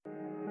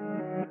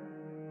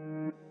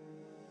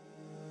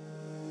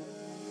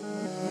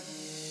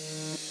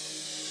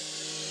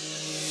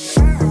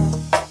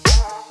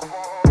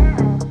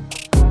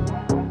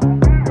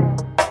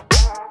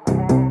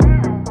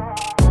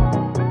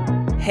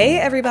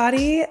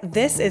everybody.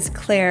 This is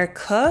Claire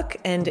Cook,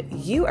 and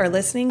you are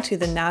listening to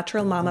the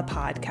Natural Mama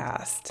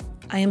Podcast.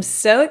 I am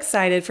so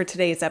excited for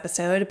today's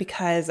episode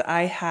because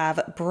I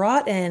have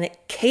brought in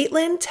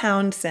Caitlin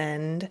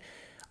Townsend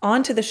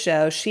onto the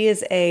show. She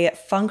is a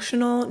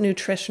functional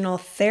nutritional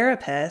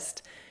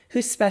therapist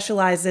who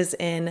specializes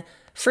in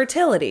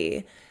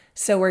fertility.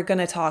 So we're going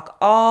to talk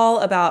all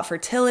about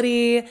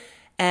fertility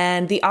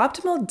and the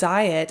optimal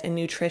diet and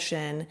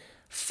nutrition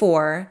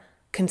for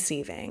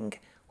conceiving.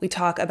 We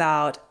talk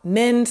about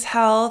men's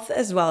health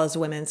as well as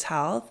women's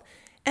health,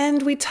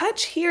 and we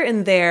touch here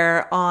and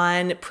there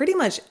on pretty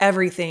much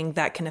everything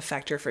that can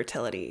affect your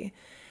fertility.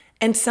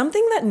 And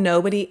something that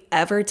nobody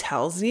ever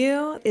tells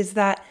you is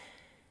that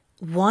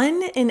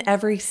 1 in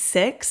every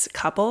 6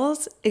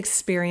 couples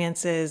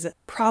experiences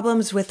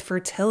problems with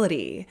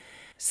fertility.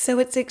 So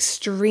it's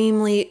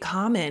extremely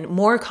common,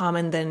 more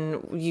common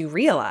than you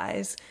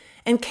realize.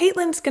 And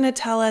Caitlin's going to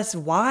tell us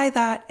why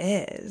that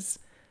is.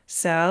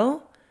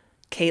 So,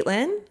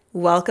 Caitlin,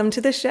 welcome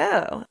to the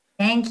show.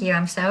 Thank you.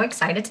 I'm so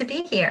excited to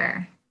be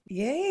here.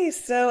 Yay.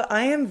 So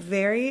I am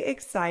very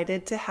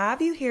excited to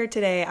have you here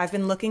today. I've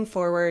been looking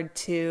forward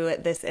to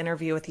this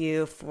interview with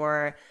you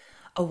for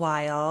a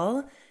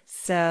while.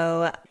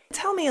 So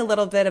tell me a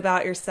little bit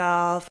about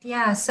yourself.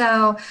 Yeah,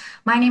 so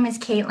my name is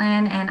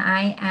Caitlin, and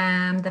I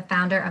am the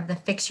founder of the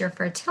Fix Your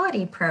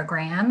Fertility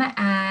program.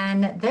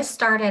 And this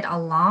started a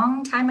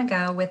long time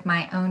ago with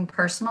my own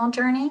personal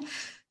journey.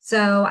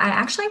 So I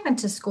actually went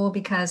to school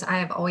because I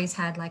have always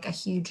had like a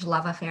huge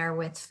love affair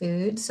with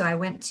food. So I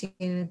went to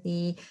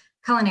the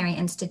Culinary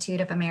Institute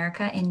of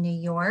America in New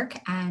York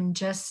and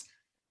just,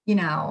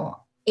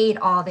 ate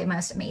all the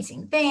most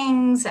amazing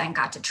things and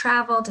got to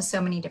travel to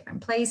so many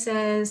different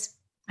places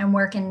and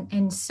work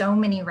in so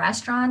many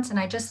restaurants. And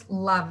I just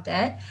loved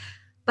it.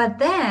 But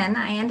then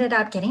I ended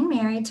up getting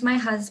married to my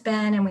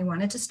husband and we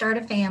wanted to start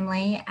a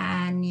family.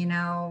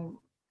 And,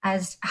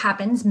 as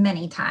happens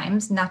many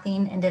times,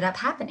 nothing ended up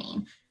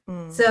happening.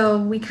 So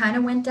we kind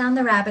of went down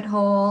the rabbit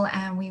hole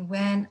and we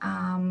went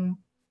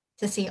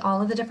to see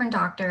all of the different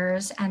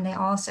doctors, and they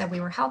all said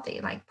we were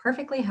healthy, like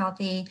perfectly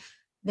healthy.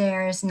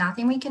 There's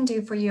nothing we can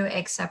do for you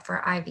except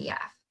for IVF.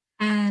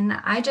 And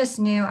I just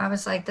knew, I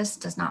was like, this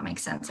does not make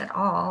sense at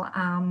all.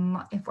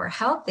 If we're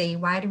healthy,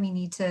 why do we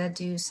need to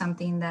do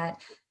something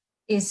that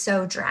is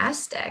so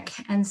drastic?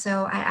 And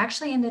so I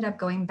actually ended up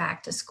going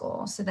back to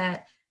school so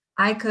that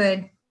I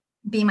could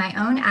be my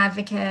own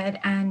advocate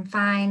and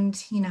find,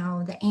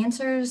 the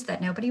answers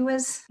that nobody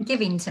was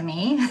giving to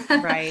me.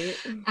 Right.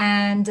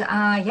 And so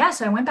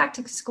I went back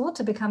to school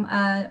to become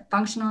a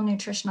functional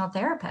nutritional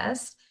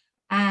therapist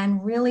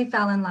and really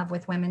fell in love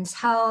with women's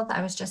health.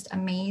 I was just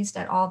amazed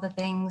at all the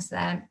things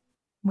that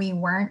we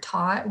weren't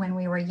taught when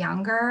we were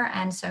younger.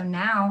 And so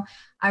now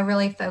I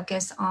really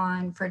focus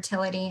on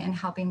fertility and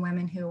helping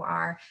women who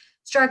are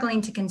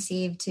struggling to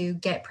conceive to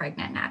get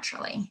pregnant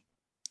naturally.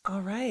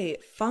 All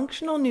right.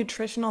 Functional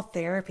nutritional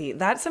therapy.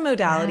 That's a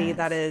modality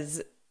that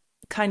is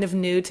kind of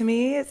new to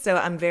me. So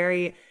I'm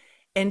very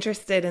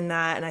interested in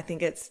that. And I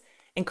think it's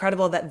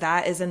incredible that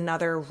that is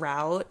another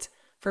route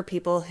for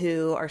people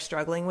who are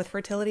struggling with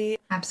fertility.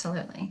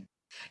 Absolutely.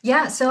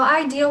 Yeah. So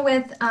I deal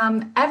with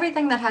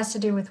everything that has to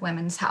do with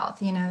women's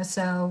health,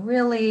 so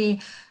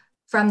really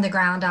from the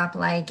ground up,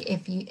 like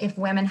if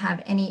women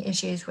have any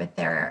issues with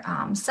their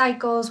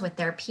cycles, with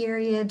their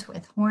periods,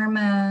 with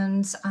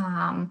hormones,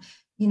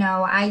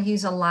 I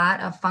use a lot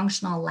of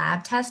functional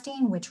lab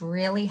testing, which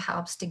really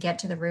helps to get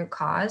to the root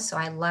cause. So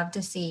I love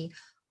to see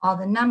all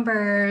the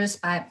numbers,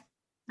 but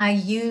I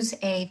use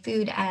a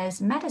food as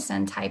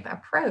medicine type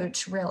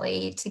approach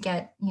really to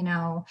get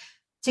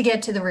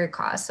to the root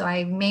cause. So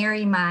I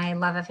marry my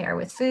love affair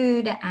with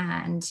food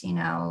and,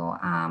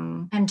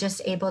 I'm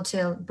just able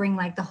to bring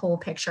like the whole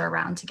picture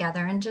around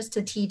together and just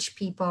to teach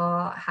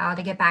people how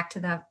to get back to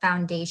the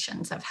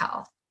foundations of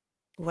health.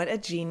 What a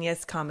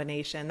genius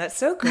combination. That's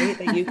so great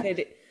that you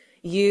could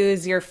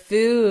use your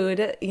food,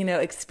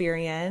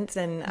 experience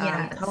and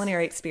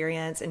culinary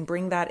experience and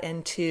bring that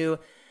into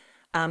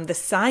the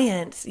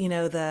science,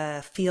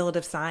 the field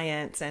of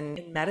science and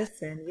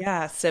medicine.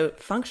 Yeah. So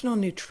functional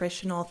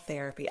nutritional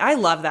therapy. I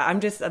love that. I'm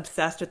just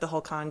obsessed with the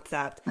whole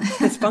concept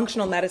because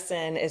functional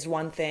medicine is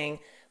one thing,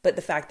 but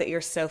the fact that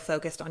you're so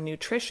focused on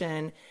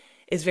nutrition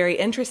is very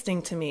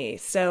interesting to me.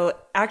 So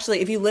actually,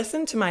 if you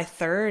listen to my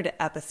 3rd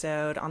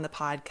episode on the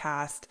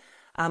podcast,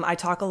 I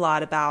talk a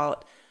lot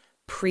about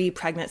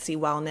pre-pregnancy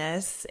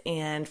wellness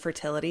and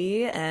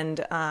fertility.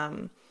 And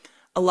a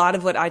lot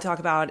of what I talk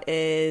about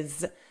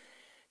is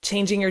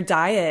changing your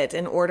diet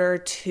in order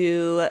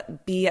to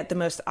be at the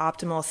most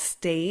optimal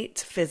state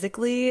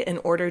physically in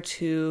order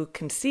to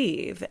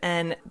conceive.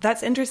 And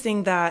that's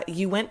interesting that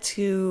you went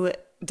to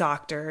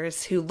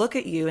doctors who look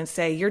at you and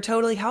say, you're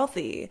totally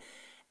healthy.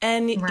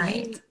 And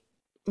right.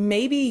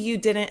 Maybe you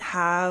didn't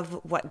have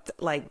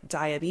like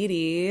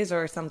diabetes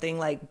or something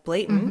like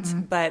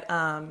blatant, but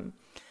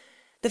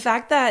the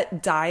fact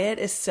that diet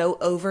is so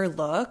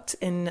overlooked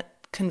in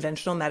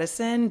conventional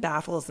medicine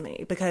baffles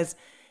me because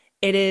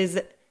it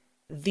is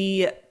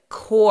the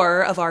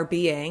core of our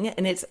being,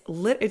 and it's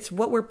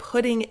what we're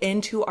putting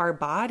into our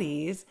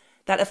bodies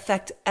that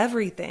affect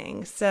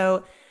everything.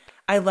 So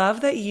I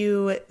love that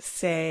you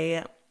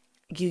say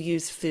you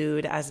use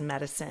food as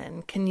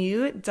medicine. Can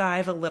you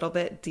dive a little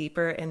bit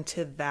deeper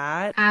into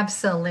that?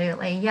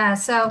 Absolutely. Yeah.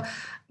 So,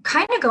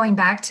 kind of going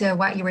back to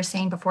what you were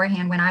saying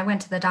beforehand, when I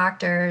went to the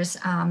doctors,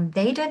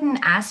 they didn't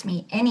ask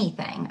me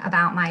anything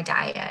about my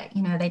diet.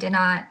 They did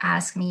not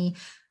ask me,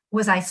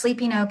 was I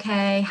sleeping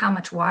okay? How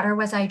much water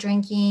was I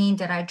drinking?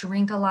 Did I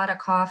drink a lot of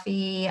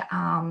coffee?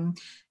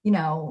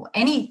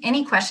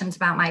 Any questions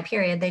about my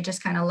period? They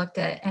just kind of looked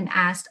at and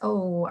asked,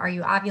 "Oh, are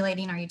you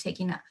ovulating? Are you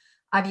taking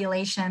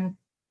ovulation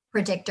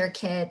predictor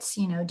kits?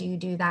 Do you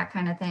do that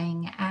kind of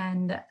thing?"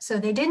 And so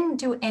they didn't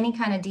do any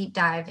kind of deep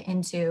dive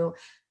into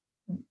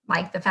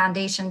like the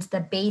foundations, the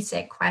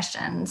basic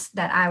questions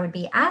that I would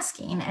be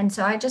asking. And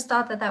so I just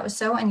thought that that was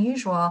so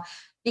unusual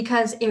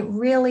because it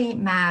really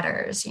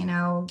matters,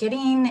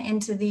 getting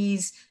into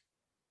these,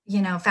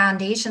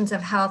 foundations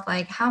of health,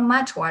 like how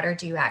much water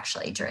do you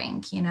actually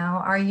drink?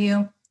 Are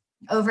you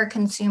over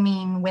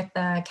consuming with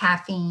the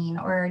caffeine,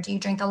 or do you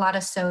drink a lot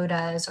of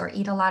sodas or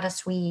eat a lot of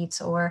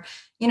sweets, or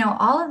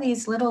all of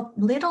these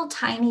little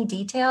tiny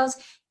details,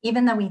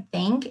 even though we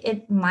think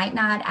it might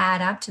not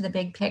add up to the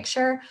big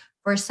picture,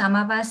 for some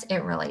of us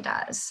it really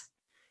does.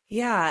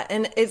 Yeah,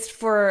 and it's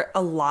for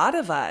a lot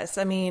of us.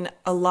 I mean,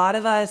 a lot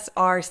of us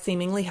are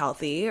seemingly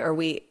healthy, or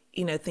we,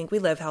 think we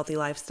live healthy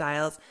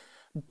lifestyles,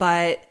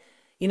 but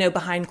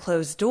behind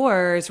closed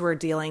doors, we're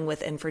dealing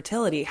with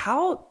infertility.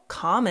 How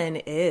common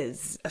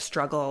is a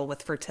struggle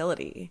with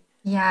fertility?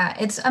 Yeah,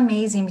 it's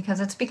amazing because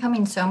it's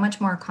becoming so much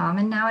more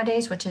common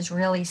nowadays, which is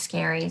really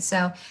scary.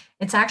 So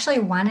it's actually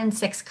 1 in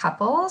 6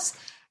 couples.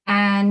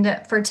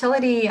 And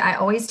fertility, I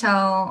always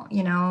tell,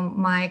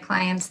 my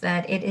clients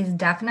that it is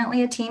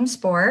definitely a team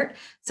sport.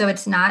 So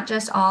it's not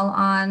just all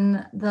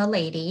on the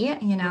lady,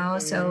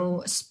 Mhm.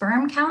 So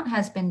sperm count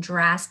has been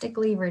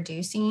drastically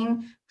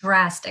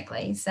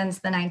since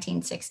the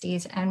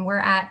 1960s. And we're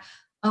at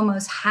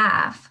almost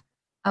half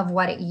of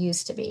what it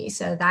used to be.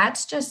 So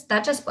that just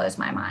blows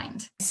my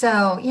mind.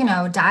 So,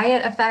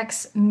 diet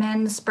affects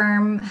men's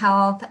sperm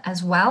health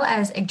as well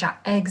as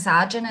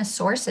exogenous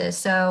sources.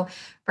 So,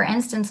 for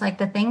instance, like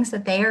the things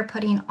that they are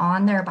putting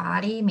on their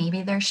body,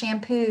 maybe their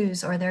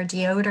shampoos or their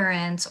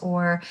deodorants,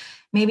 or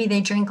maybe they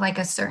drink like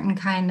a certain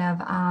kind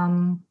of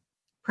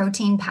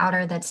protein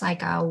powder that's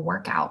like a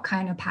workout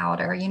kind of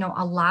powder.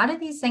 A lot of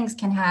these things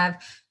can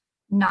have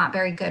not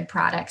very good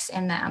products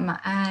in them,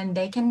 and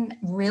they can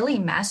really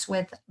mess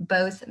with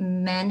both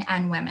men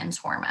and women's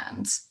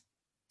hormones.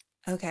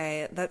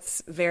 Okay,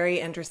 that's very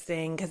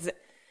interesting because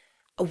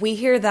we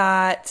hear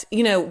that,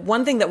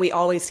 one thing that we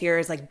always hear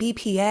is like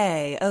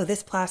BPA. Oh,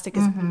 this plastic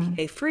is Hmm.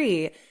 BPA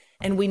free.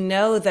 And we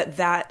know that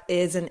that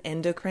is an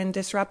endocrine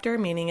disruptor,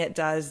 meaning it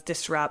does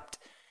disrupt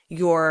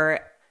your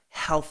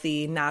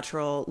healthy,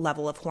 natural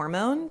level of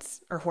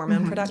hormones or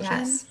hormone Hmm. production.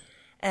 Yes.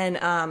 And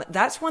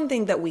that's one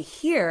thing that we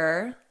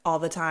hear all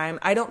the time.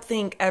 I don't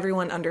think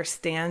everyone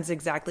understands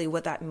exactly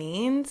what that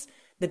means,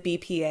 the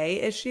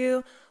BPA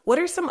issue. What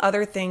are some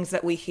other things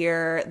that we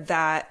hear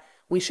that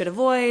we should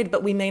avoid,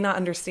 but we may not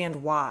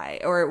understand why?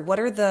 Or what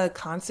are the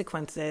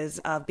consequences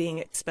of being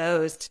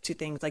exposed to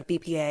things like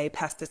BPA,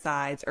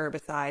 pesticides,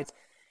 herbicides?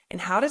 And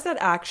how does that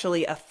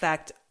actually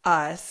affect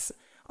us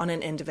on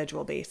an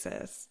individual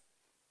basis?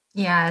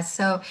 Yeah,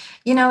 so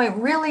it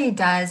really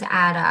does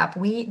add up.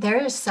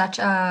 There is such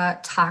a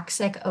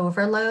toxic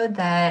overload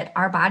that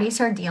our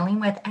bodies are dealing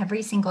with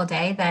every single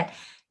day that,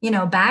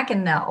 back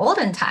in the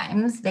olden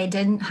times, they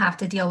didn't have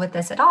to deal with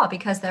this at all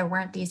because there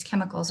weren't these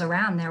chemicals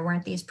around, there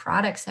weren't these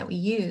products that we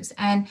use.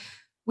 And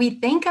we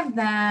think of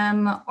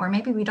them, or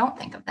maybe we don't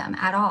think of them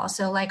at all.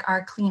 So, like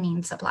our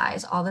cleaning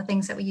supplies, all the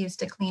things that we use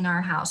to clean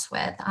our house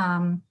with.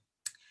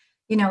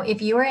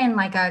 If you are in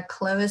like a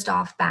closed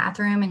off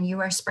bathroom and you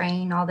are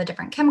spraying all the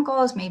different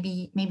chemicals,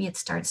 maybe it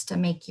starts to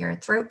make your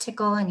throat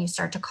tickle and you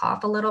start to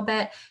cough a little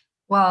bit.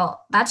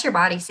 Well, that's your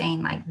body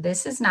saying like,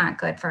 this is not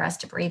good for us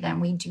to breathe in.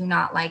 We do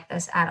not like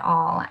this at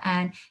all.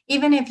 And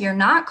even if you're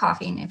not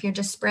coughing, if you're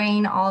just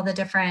spraying all the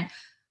different,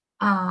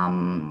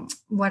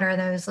 what are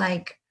those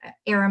like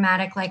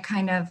aromatic, like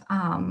kind of,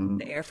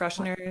 The air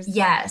fresheners?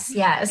 yes,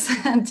 yes,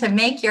 to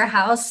make your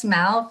house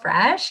smell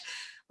fresh,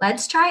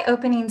 let's try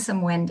opening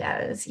some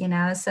windows,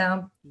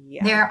 So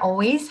Yeah. there are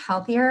always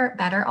healthier,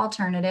 better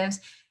alternatives.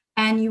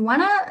 And you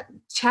want to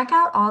check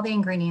out all the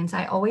ingredients.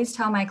 I always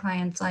tell my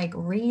clients, like,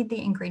 read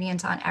the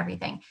ingredients on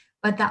everything.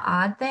 But the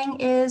odd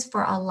thing is,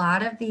 for a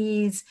lot of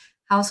these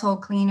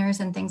household cleaners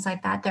and things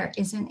like that, there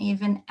isn't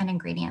even an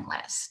ingredient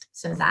list.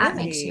 So that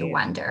makes you Really?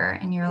 wonder.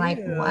 And you're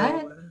like,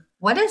 what? Ew.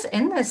 What is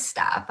in this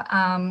stuff?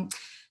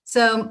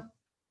 So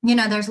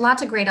there's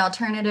lots of great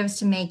alternatives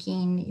to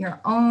making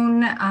your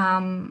own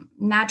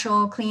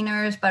natural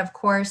cleaners, but of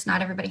course,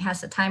 not everybody has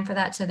the time for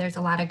that. So there's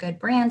a lot of good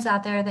brands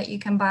out there that you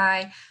can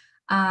buy.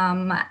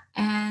 Um,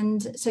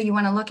 and so you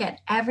want to look at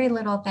every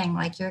little thing,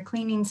 like your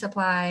cleaning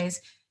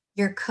supplies,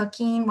 your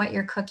cooking, what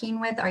you're cooking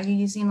with. Are you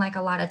using like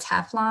a lot of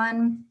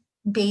Teflon?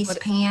 base What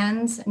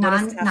pans, what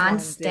does Teflon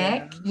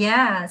non-stick. do?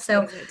 Yeah. What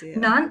So does it do?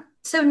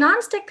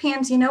 non-stick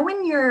pans,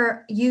 when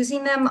you're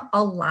using them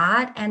a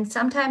lot and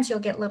sometimes you'll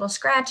get little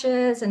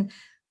scratches and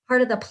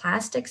part of the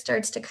plastic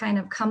starts to kind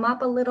of come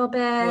up a little bit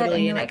and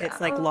Totally, you're and it like,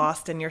 gets like oh,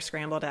 lost in your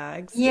scrambled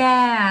eggs.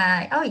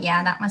 Yeah. yeah. Oh,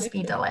 yeah, that must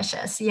be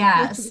delicious.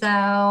 Yeah.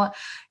 So,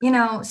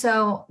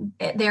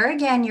 there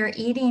again, you're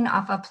eating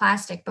off of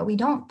plastic, but we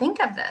don't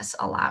think of this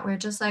a lot. We're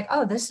just like,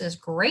 oh, this is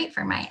great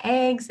for my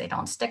eggs. They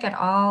don't stick at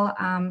all.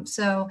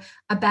 So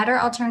a better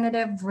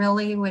alternative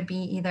really would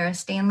be either a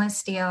stainless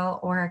steel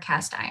or a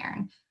cast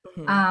iron.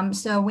 Mhm.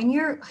 So when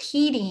you're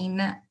heating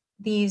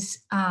these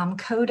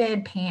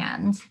coated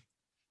pans,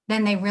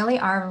 then they really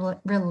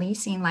are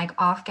releasing, like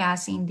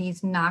off-gassing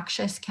these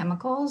noxious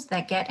chemicals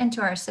that get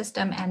into our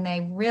system and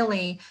they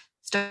really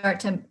start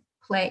to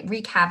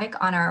wreak havoc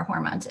on our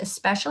hormones,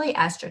 especially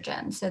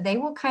estrogen. So they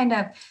will kind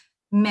of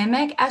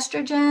mimic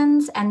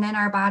estrogens and then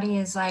our body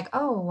is like,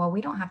 oh, well, we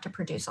don't have to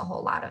produce a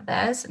whole lot of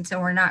this. And so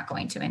we're not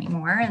going to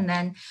anymore. And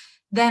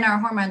then our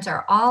hormones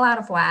are all out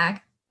of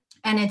whack.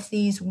 And it's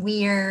these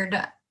weird,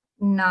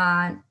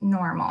 not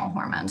normal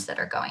hormones that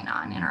are going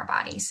on in our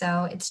body.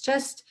 So it's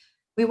just,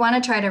 we want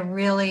to try to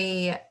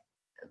really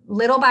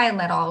little by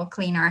little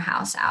clean our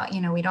house out.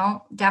 We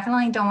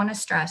definitely don't want to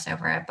stress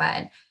over it,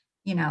 but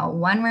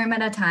one room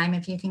at a time,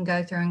 if you can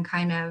go through and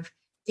kind of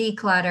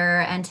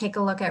declutter and take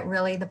a look at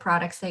really the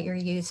products that you're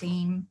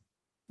using,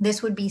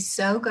 this would be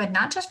so good,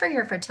 not just for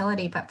your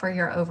fertility, but for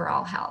your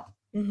overall health.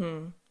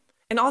 Hmm.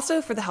 And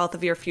also for the health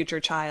of your future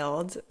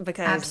child, because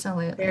they're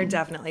Absolutely.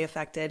 definitely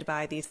affected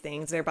by these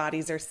things. Their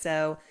bodies are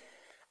so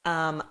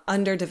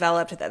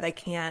underdeveloped that they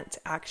can't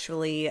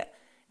actually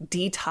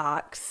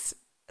detox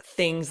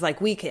things like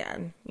we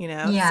can, you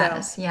know? So,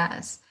 Yes,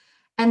 yes.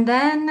 And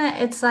then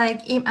it's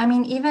like, I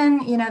mean,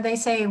 even, they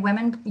say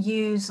women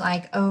use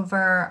like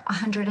over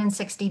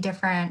 160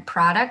 different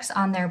products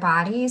on their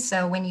bodies.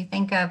 So when you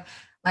think of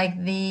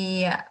like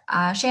the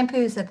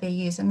shampoos that they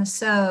use and the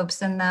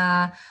soaps and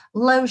the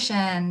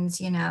lotions,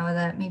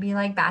 the maybe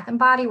like Bath and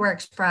Body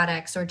Works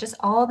products or just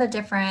all the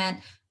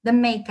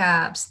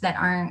makeups that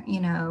aren't,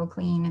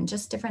 clean and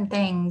just different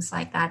things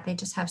like that. They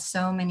just have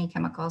so many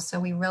chemicals. So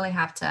we really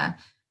have to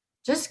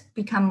just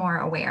become more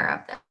aware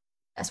of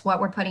this, what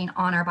we're putting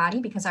on our body,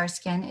 because our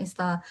skin is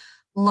the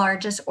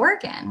largest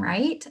organ,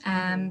 right?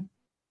 mhm.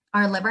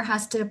 Our liver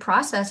has to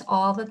process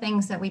all the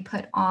things that we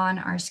put on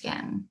our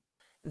skin.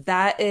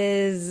 That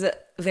is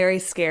very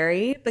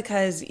scary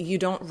because you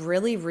don't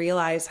really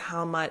realize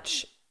how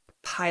much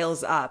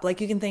piles up.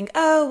 Like you can think,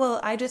 oh, well,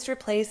 I just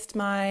replaced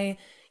my,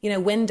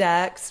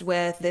 Windex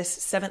with this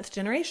seventh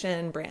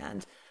generation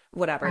brand,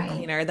 whatever, Right.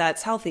 cleaner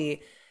that's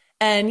healthy.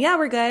 And yeah,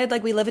 we're good.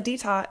 Like we live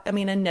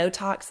a no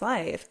tox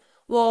life.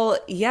 Well,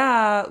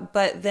 yeah,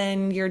 but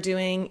then you're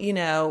doing,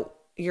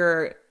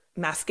 your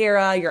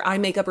mascara, your eye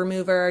makeup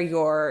remover,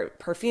 your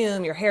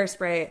perfume, your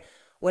hairspray,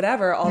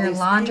 whatever, all Your these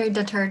laundry things.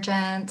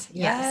 detergent.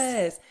 Yes.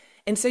 Yes.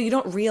 And so you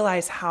don't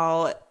realize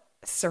how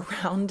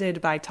surrounded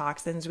by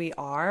toxins we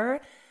are.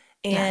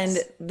 And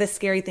Yes. the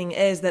scary thing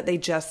is that they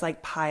just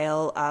like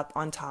pile up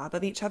on top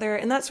of each other.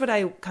 And that's what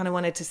I kind of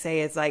wanted to say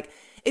is like,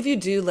 if you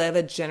do live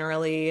a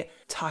generally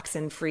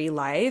toxin free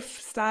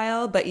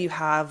lifestyle, but you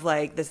have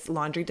like this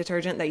laundry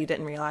detergent that you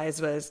didn't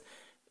realize was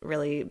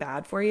really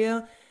bad for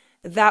you,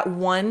 that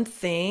one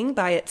thing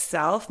by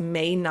itself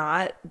may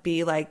not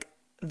be like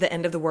the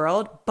end of the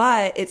world,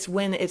 but it's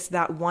when it's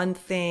that one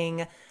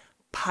thing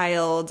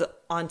piled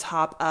on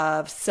top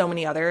of so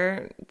many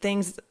other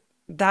things,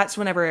 that's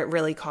whenever it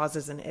really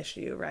causes an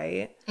issue,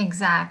 right?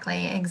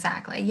 Exactly,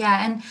 exactly.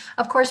 Yeah, and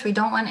of course, we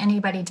don't want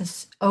anybody to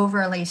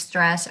overly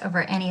stress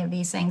over any of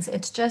these things.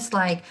 It's just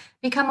like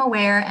become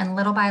aware and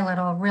little by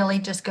little, really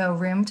just go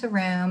room to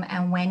room.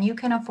 And when you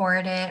can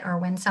afford it or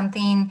when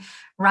something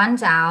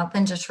runs out,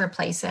 then just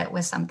replace it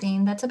with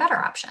something that's a better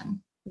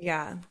option.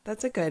 Yeah,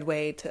 that's a good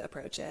way to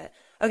approach it.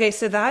 Okay,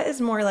 so that is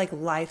more like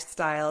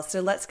lifestyle.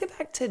 So let's get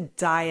back to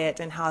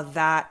diet and how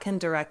that can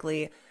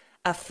directly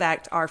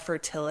affect our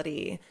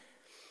fertility.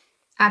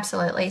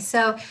 Absolutely.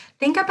 So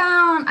think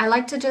about, I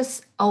like to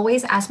just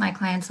always ask my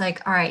clients,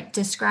 like, all right,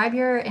 describe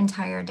your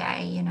entire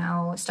day,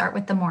 start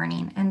with the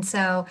morning. And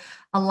so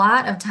a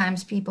lot of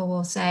times people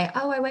will say,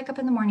 oh, I wake up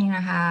in the morning,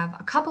 I have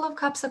a couple of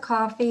cups of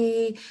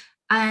coffee,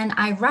 and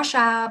I rush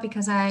out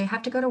because I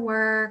have to go to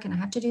work and I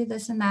have to do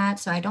this and that.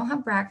 So I don't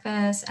have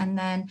breakfast. And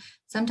then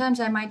sometimes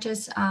I might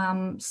just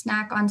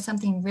snack on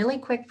something really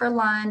quick for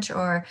lunch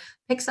or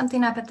pick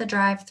something up at the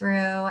drive through.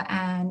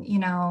 And,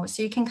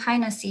 so you can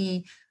kind of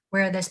see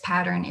where this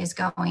pattern is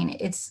going.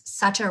 It's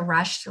such a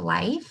rushed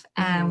life,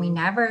 and we Hmm.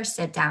 never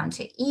sit down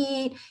to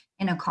eat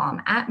in a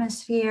calm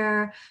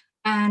atmosphere.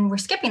 And we're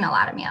skipping a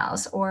lot of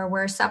meals, or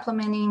we're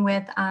supplementing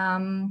with,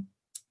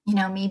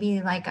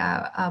 maybe like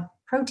a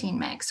protein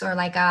mix, or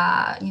like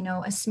a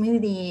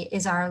smoothie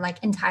is our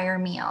like entire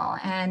meal.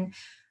 And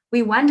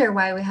we wonder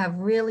why we have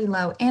really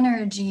low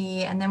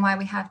energy, and then why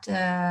we have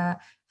to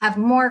have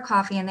more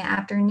coffee in the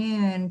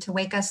afternoon to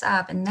wake us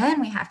up. And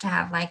then we have to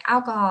have like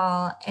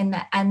alcohol in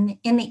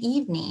the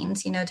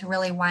evenings, to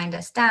really wind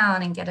us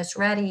down and get us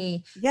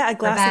ready Yeah, a for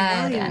glass of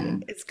bed. wine.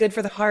 And It's good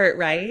for the heart,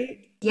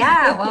 right?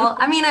 yeah, well,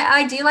 I mean,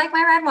 I do like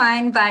my red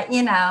wine, but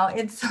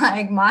it's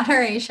like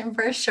moderation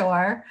for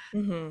sure.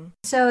 Hmm.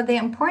 So the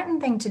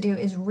important thing to do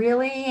is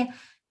really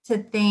to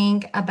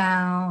think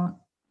about,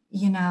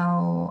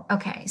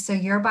 okay, so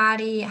your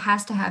body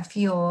has to have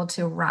fuel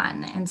to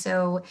run. And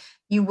so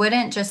you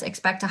wouldn't just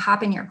expect to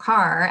hop in your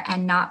car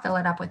and not fill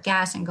it up with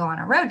gas and go on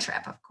a road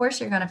trip. Of course,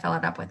 you're going to fill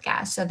it up with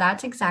gas. So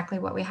that's exactly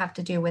what we have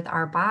to do with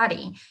our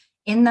body.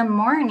 In the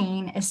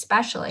morning,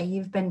 especially,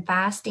 you've been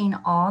fasting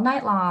all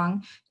night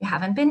long. You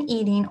haven't been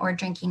eating or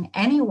drinking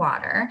any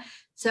water.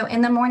 So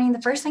in the morning,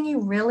 the first thing you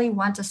really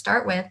want to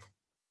start with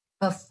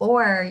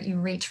before you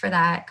reach for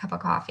that cup of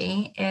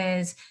coffee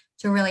is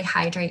to really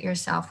hydrate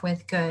yourself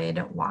with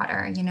good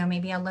water.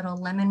 Maybe a little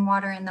lemon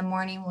water in the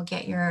morning will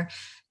get your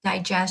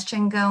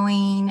digestion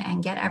going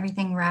and get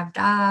everything revved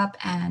up.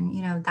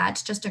 And,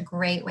 that's just a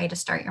great way to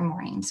start your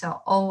morning.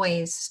 So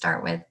always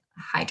start with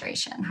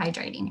hydration,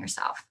 hydrating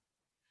yourself.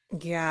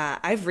 Yeah,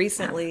 I've Yeah.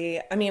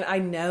 recently, I mean, I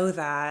know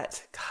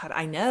that, God,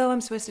 I know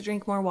I'm supposed to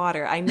drink more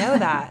water. I know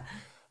that.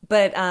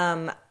 But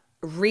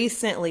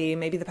recently,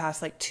 maybe the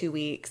past like 2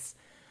 weeks,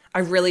 I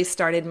really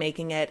started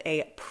making it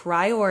a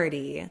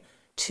priority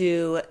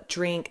to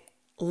drink,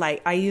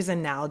 like I use a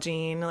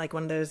Nalgene, like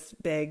one of those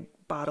big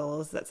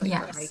bottles that's like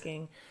for Yes.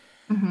 hiking.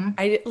 Hmm.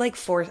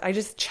 I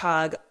just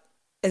chug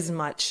as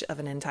much of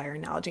an entire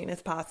Nalgene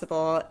as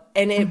possible.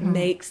 And it Hmm.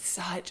 makes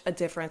such a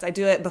difference. I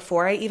do it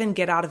before I even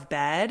get out of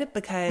bed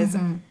because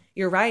Hmm.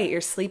 you're right.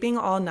 You're sleeping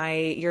all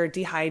night. You're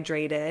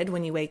dehydrated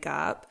when you wake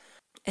up.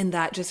 And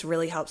that just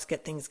really helps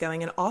get things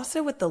going. And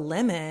also with the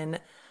lemon,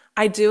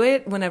 I do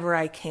it whenever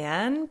I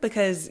can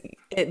because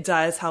it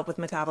does help with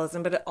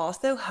metabolism, but it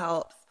also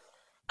helps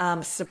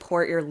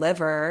support your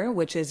liver,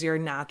 which is your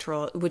Big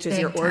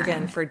organ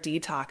time. for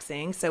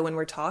detoxing. So when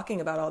we're talking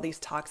about all these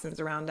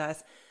toxins around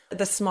us,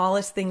 the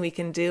smallest thing we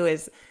can do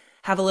is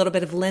have a little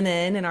bit of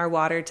lemon in our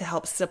water to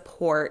help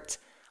support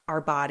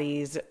our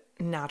body's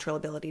natural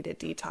ability to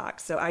detox.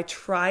 So I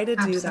try to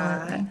do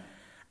that.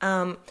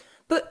 Absolutely.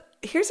 But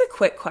here's a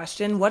quick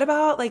question. What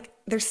about like,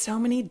 there's so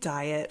many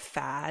diet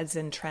fads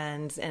and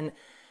trends, and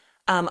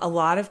a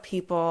lot of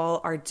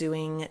people are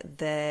doing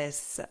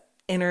this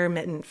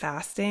intermittent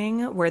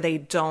fasting where they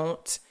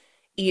don't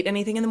eat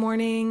anything in the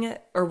morning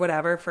or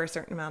whatever for a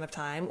certain amount of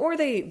time, or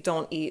they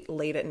don't eat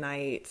late at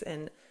night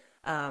and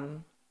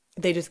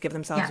they just give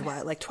themselves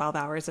Yes. like 12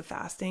 hours of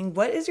fasting.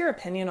 What is your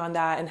opinion on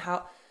that, and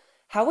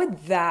how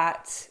would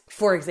that,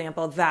 for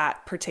example,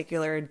 that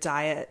particular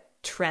diet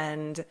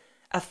trend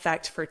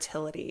affect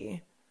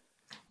fertility?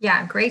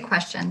 Yeah, great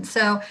question.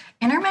 So,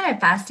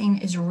 intermittent fasting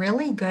is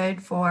really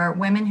good for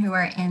women who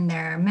are in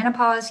their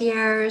menopause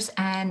years,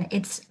 and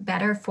it's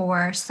better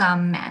for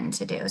some men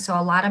to do. So,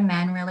 a lot of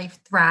men really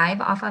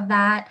thrive off of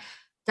that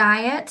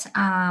diet.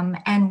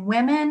 And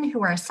women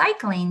who are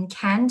cycling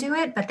can do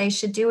it, but they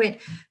should do it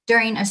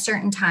during a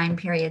certain time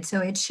period.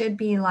 So, it should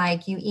be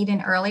like you eat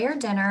an earlier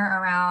dinner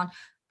around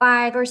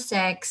 5 or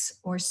 6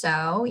 or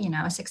so,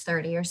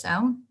 6:30 or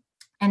so.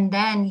 And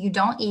then you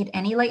don't eat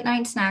any late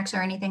night snacks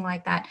or anything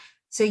like that,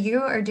 so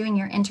you are doing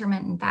your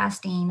intermittent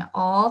fasting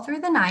all through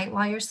the night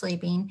while you're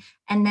sleeping.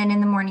 And then in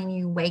the morning,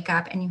 you wake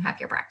up and you have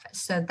your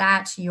breakfast. So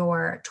that's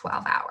your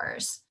 12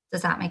 hours.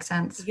 Does that make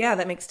sense? Yeah,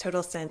 that makes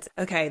total sense.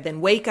 Okay, then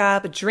wake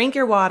up, drink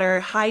your water,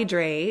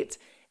 hydrate,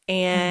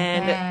 And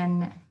and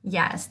then,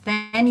 yes,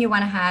 then you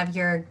want to have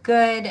your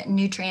good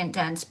nutrient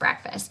dense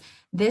breakfast.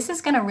 This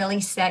is going to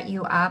really set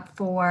you up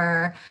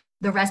for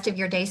the rest of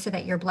your day so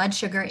that your blood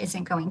sugar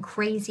isn't going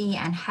crazy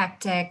and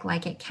hectic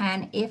like it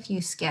can if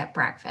you skip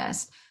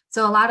breakfast.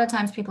 So, a lot of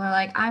times people are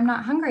like, I'm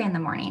not hungry in the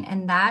morning.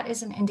 And that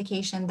is an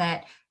indication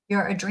that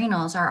your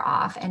adrenals are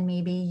off and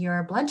maybe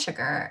your blood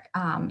sugar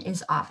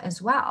is off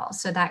as well.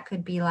 So, that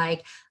could be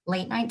like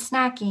late night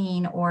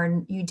snacking,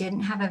 or you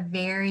didn't have a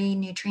very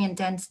nutrient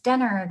dense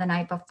dinner the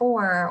night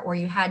before, or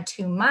you had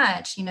too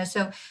much,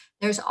 so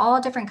there's all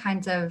different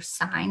kinds of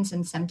signs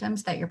and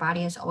symptoms that your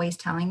body is always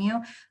telling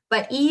you.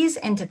 But ease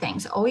into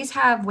things, always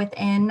have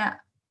within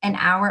an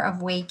hour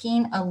of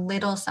waking a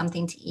little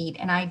something to eat,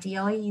 and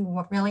ideally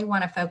you really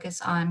want to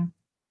focus on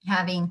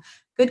having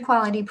good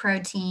quality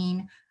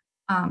protein,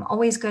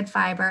 always good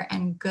fiber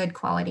and good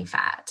quality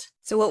fat.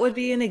 so what would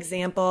be an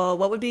example?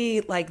 What would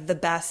be like the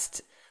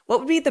best? What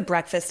would be the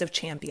breakfast of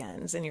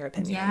champions in your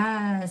opinion?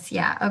 Yes.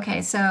 Yeah.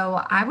 Okay.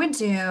 So I would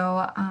do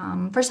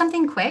for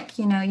something quick,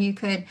 you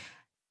could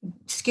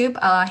scoop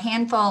a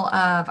handful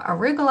of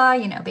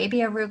arugula, baby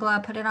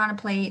arugula, put it on a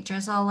plate,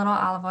 drizzle a little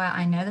olive oil.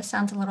 I know this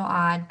sounds a little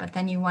odd, but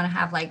then you want to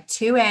have like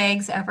 2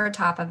 eggs over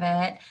top of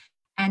it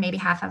and maybe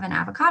half of an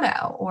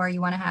avocado, or you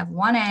want to have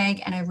 1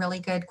 egg and a really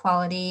good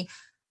quality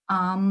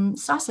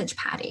sausage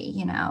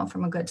patty,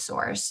 from a good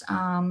source.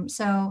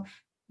 So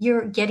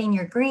you're getting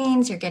your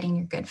greens, you're getting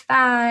your good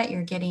fat,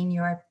 you're getting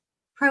your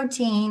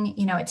protein,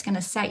 it's going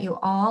to set you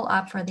all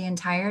up for the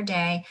entire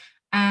day.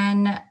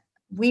 And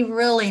we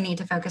really need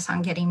to focus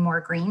on getting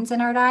more greens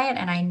in our diet.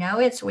 And I know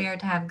it's weird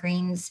to have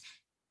greens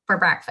for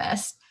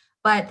breakfast,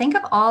 but think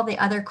of all the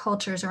other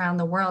cultures around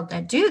the world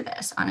that do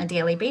this on a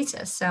daily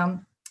basis. So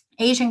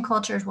Asian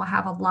cultures will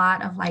have a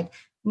lot of like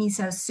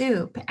miso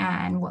soup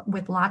and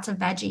with lots of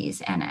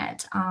veggies in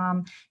it.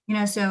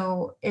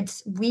 So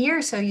we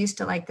are so used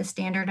to like the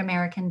standard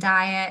American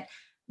diet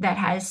that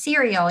has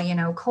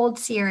cereal, cold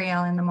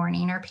cereal in the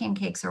morning or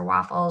pancakes or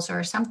waffles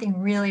or something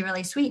really,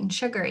 really sweet and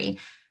sugary.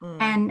 Mm.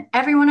 And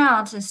everyone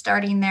else is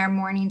starting their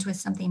mornings with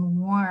something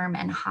warm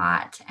and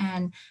hot.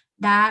 And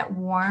that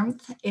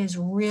warmth is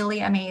really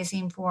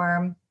amazing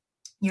for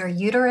your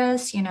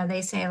uterus.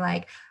 They say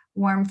like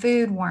warm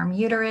food, warm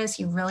uterus.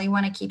 You really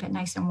want to keep it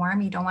nice and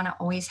warm. You don't want to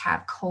always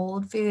have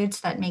cold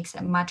foods. That makes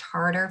it much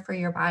harder for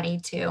your body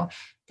to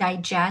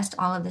digest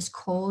all of this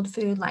cold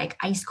food, like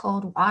ice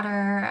cold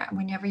water.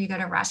 Whenever you go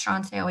to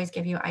restaurants, they always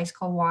give you ice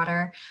cold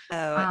water.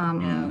 Oh,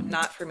 no,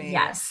 not for me.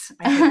 Yes.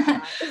 I could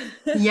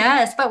not.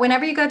 Yes, but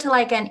whenever you go to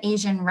like an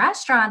Asian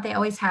restaurant, they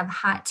always have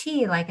hot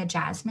tea, like a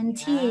jasmine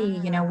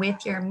tea, Yeah.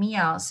 with your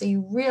meal. So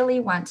you really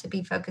want to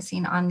be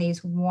focusing on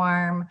these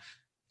warm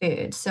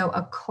foods. So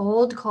a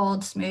cold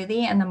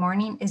smoothie in the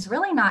morning is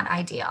really not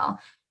ideal.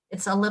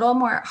 It's a little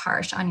more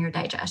harsh on your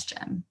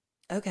digestion.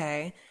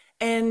 Okay.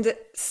 And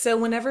so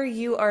whenever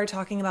you are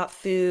talking about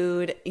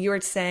food, you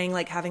are saying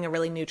like having a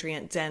really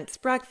nutrient dense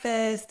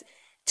breakfast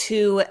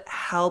to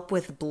help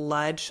with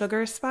blood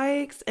sugar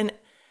spikes. And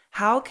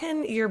how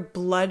can your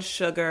blood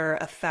sugar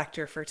affect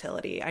your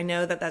fertility? I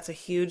know that that's a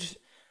huge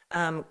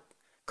um,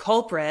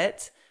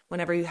 culprit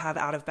whenever you have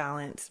out of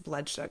balance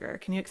blood sugar.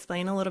 Can you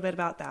explain a little bit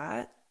about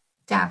that?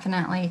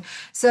 Definitely.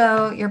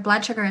 So your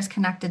blood sugar is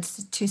connected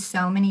to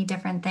so many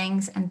different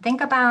things. And think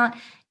about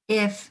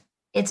if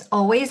it's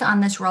always on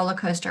this roller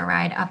coaster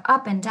ride of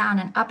up and down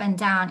and up and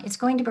down, it's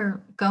going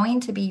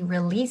to be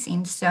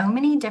releasing so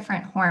many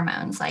different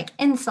hormones like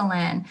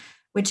insulin,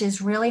 which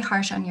is really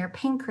harsh on your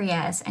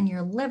pancreas and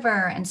your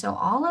liver. And so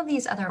all of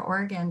these other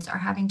organs are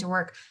having to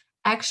work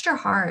extra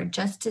hard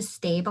just to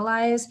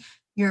stabilize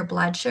your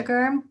blood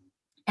sugar.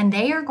 And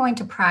they are going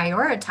to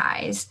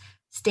prioritize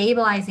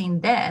stabilizing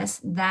this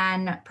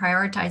than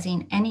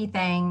prioritizing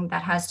anything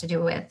that has to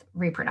do with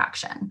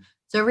reproduction.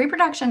 So,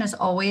 reproduction is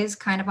always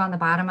kind of on the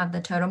bottom of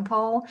the totem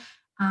pole.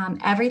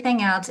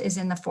 Everything else is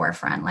in the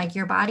forefront. Like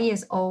your body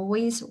is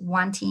always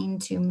wanting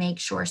to make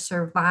sure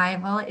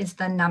survival is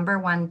the number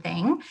one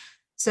thing.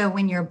 So,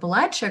 when your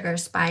blood sugar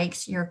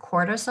spikes, your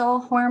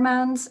cortisol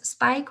hormones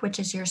spike, which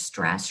is your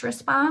stress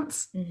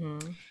response.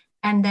 Mm-hmm.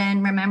 And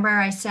then remember,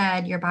 I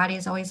said your body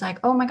is always like,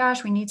 oh my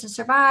gosh, we need to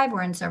survive.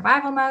 We're in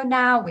survival mode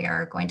now. We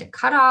are going to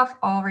cut off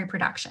all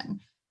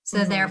reproduction. So,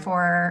 Mm-hmm.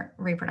 therefore,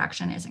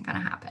 reproduction isn't going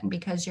to happen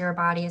because your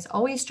body is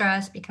always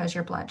stressed because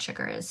your blood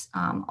sugar is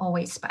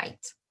always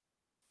spiked.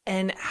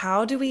 And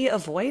how do we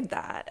avoid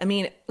that? I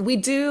mean, we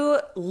do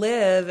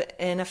live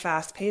in a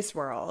fast-paced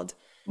world.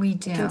 We We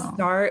can do.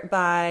 start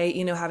by,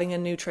 having a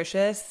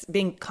nutritious,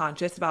 being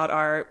conscious about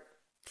our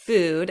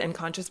food and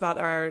conscious about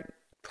our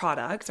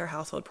products, our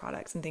household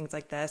products and things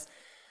like this.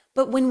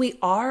 But when we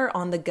are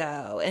on the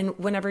go and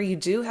whenever you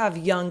do have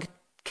young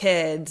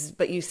kids,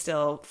 but you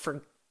still,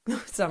 for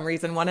some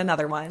reason, want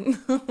another one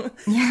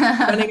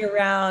Yeah. running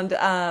around,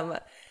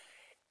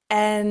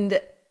 and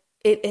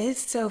it is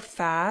so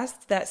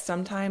fast that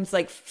sometimes,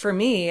 like for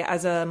me,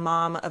 as a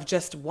mom of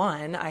just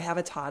one, I have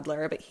a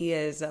toddler, but he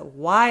is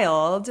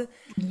wild.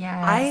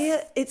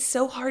 Yes. It's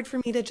so hard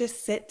for me to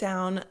just sit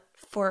down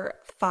for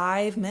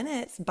 5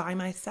 minutes by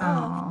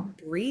myself Oh, and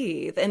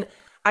breathe. And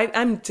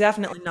I'm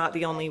definitely not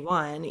the only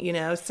one.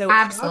 So how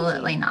do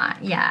absolutely we,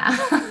 not. you know,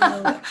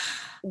 Yeah.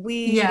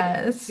 we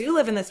Yes. do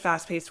live in this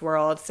fast-paced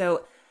world.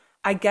 So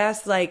I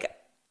guess like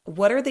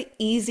what are the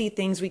easy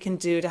things we can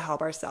do to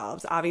help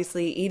ourselves?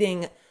 Obviously,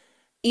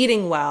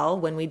 eating well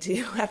when we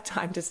do have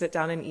time to sit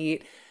down and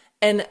eat.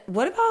 And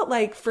what about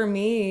like for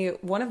me,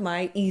 one of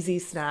my easy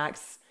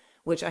snacks,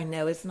 which I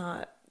know is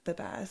not the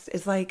best,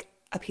 is like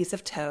a piece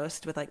of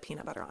toast with like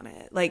peanut butter on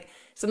it. Like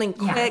something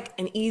Yeah. quick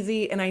and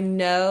easy. And I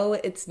know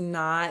it's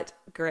not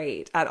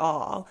great at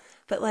all,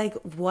 but like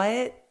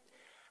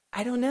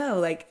I don't know,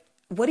 like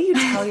what do you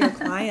tell your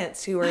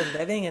clients who are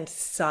living in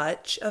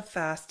such a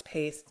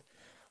fast-paced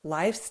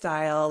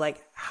lifestyle?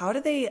 Like how do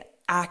they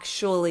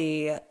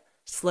actually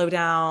slow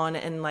down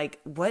and like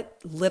what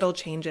little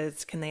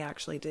changes can they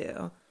actually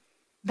do?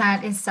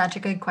 That is such a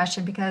good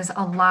question because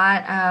a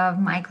lot of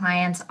my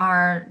clients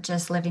are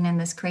just living in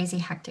this crazy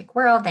hectic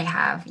world. They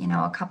have,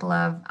 a couple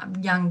of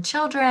young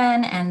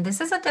children, and this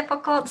is a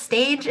difficult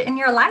stage in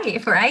your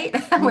life, right?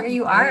 Where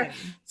you are Mhm.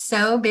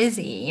 so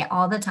busy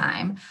all the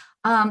time.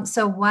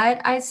 So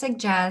what I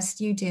suggest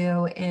you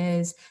do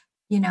is,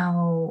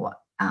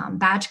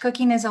 batch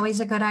cooking is always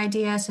a good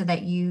idea so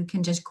that you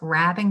can just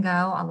grab and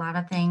go a lot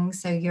of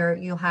things. So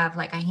you'll have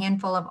like a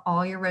handful of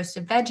all your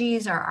roasted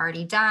veggies are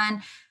already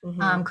done.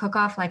 Mhm. Cook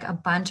off like a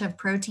bunch of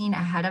protein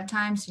ahead of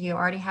time. So you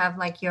already have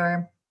like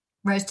your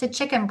roasted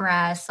chicken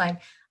breasts.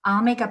 Like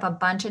I'll make up a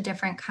bunch of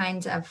different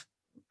kinds of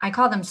I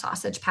call them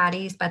sausage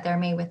patties, but they're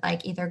made with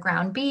like either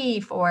ground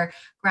beef or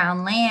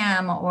ground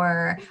lamb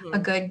or a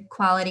Mhm. good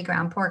quality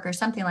ground pork or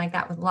something like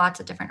that with lots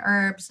of different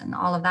herbs and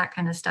all of that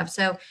kind of stuff.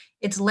 So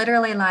it's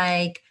literally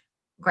like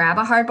grab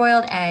a hard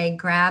boiled egg,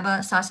 grab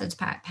a sausage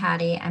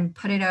patty and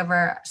put it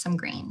over some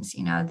greens,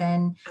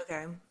 then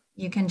Okay.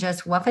 you can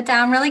just woof it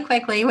down really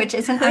quickly, which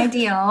isn't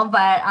ideal,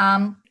 but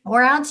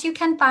or else you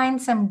can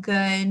find some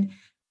good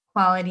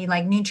quality,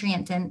 like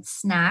nutrient dense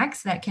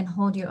snacks that can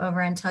hold you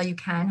over until you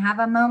can have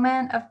a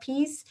moment of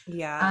peace.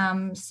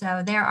 Yeah.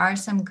 So there are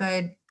some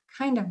good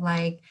kind of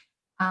like,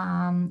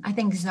 I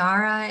think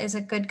Zara is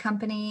a good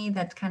company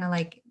that's kind of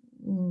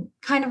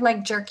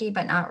like jerky,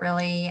 but not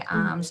really.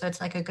 Mhm. So it's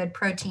like a good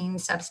protein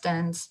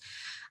substance.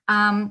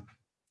 Um,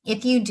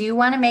 if you do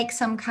want to make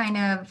some kind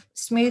of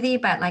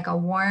smoothie, but like a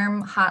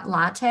warm hot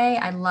latte,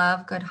 I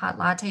love good hot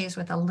lattes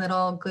with a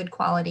little good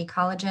quality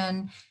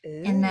collagen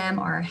in them,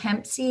 or Ooh.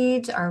 hemp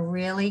seeds are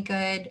really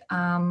good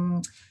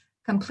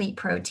complete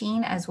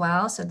protein as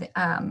well. So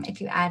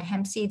if you add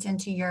hemp seeds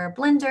into your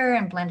blender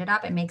and blend it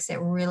up, it makes it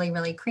really,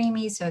 really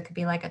creamy. So it could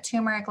be like a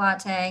turmeric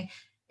latte.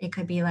 It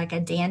could be like a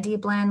dandy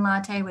blend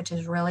latte, which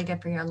is really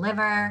good for your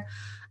liver.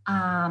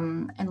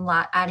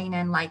 Adding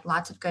in like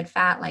lots of good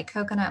fat, like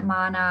coconut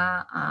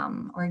manna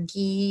or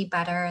ghee,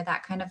 butter,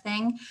 that kind of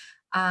thing.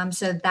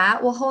 So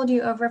that will hold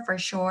you over for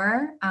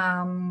sure.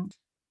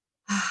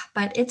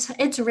 But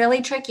it's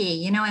really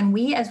tricky, and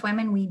we as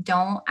women, we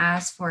don't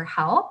ask for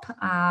help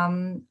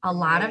a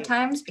lot of Right.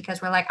 times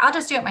because we're like, I'll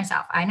just do it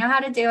myself. I know how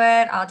to do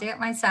it. I'll do it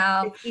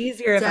myself. It's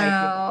easier if I do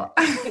So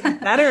it.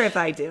 It's better if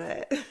I do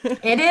it.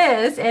 it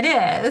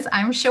is,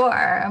 I'm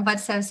sure.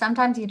 But so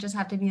sometimes you just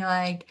have to be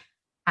like,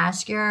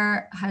 ask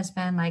your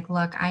husband, like,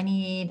 look, I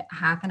need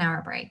half an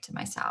hour break to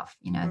myself,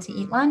 to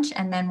eat Mhm. lunch,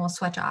 and then we'll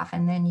switch off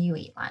and then you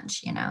eat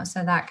lunch,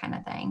 so that kind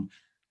of thing.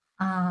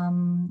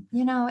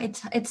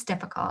 It's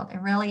difficult. It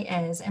really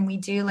is. And we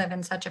do live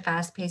in such a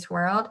fast-paced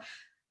world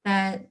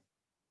that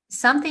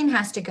something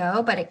has to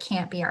go, but it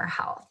can't be our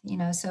health,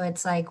 So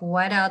it's like,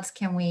 what else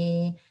can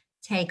we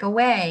take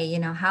away?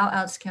 How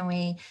else can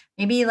we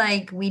maybe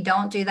like we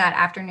don't do that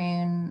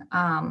afternoon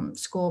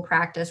school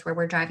practice where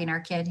we're driving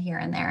our kid here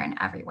and there and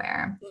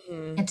everywhere.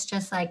 Mhm. It's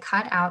just like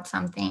cut out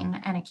something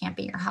and it can't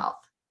be your health.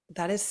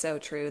 That is so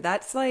true.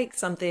 That's like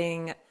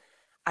something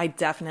I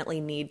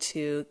definitely need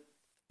to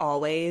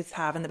always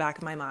have in the back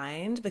of my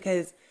mind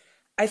because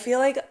I feel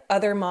like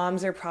other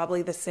moms are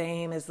probably the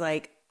same as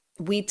like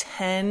we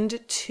tend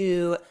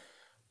to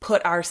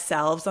put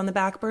ourselves on the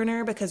back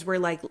burner because we're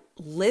like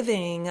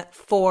living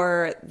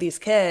for these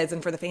kids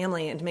and for the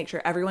family and to make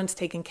sure everyone's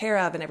taken care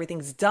of and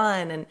everything's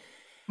done and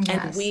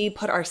Yes. we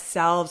put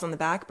ourselves on the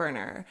back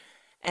burner.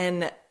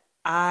 And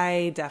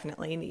I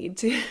definitely need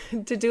to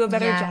to do a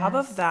better job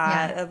of Yes.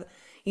 that, Yeah. of,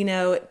 you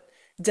know,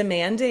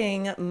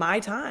 demanding my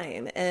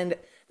time and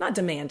not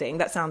demanding,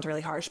 that sounds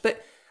really harsh,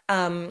 but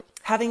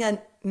having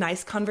a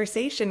nice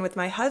conversation with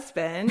my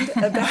husband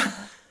about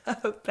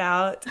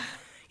about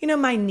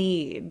my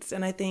needs.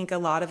 And I think a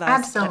lot of us that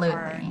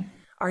Absolutely.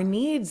 our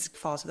needs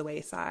fall to the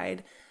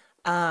wayside.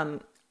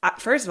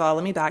 First of all,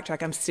 let me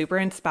backtrack. I'm super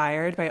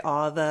inspired by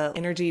all the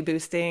energy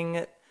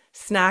boosting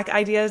snack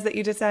ideas that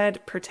you just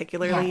said,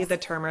 particularly the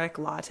Yes. turmeric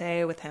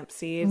latte with hemp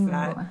seeds. Ooh.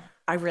 That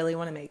I really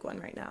want to make one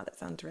right now. That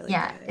sounds really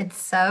Yeah, good. it's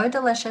so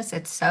delicious.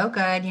 It's so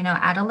good.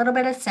 Add a little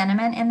bit of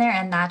cinnamon in there,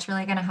 and that's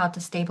really going to help to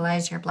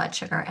stabilize your blood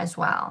sugar as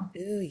well.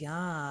 Ooh,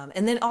 yum.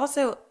 And then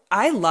also,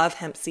 I love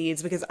hemp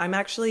seeds because I'm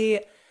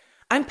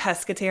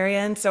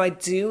pescatarian, so I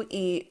do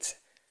eat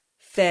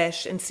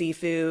fish and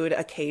seafood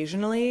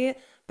occasionally,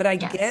 but I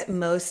Yes. get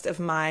most of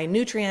my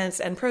nutrients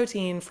and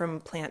protein from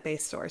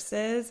plant-based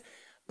sources.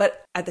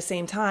 But at the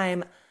same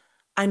time,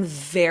 I'm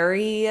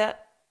very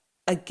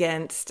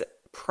against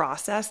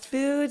processed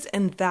foods,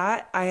 and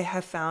that I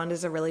have found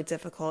is a really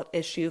difficult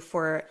issue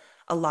for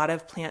a lot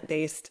of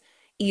plant-based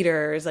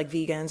eaters, like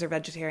vegans or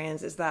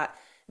vegetarians, is that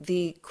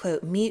the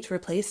quote meat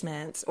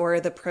replacements or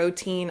the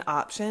protein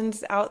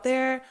options out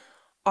there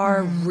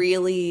are Mm,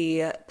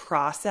 really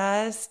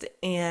processed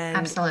and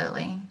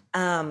absolutely.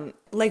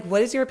 like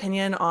what is your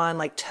opinion on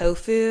like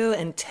tofu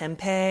and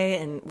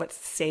tempeh and what's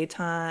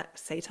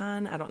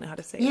seitan? I don't know how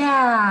to say that.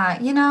 Yeah,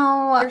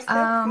 They're so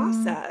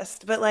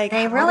processed, but like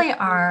they how do really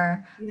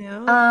are. you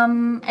know?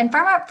 And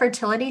from a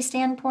fertility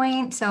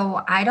standpoint,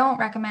 so I don't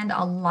recommend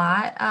a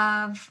lot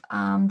of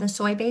the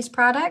soy-based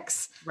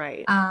products,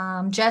 Right.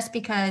 just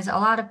because a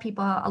lot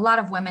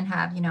of women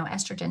have,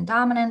 estrogen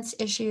dominance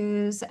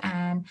issues,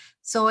 and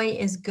soy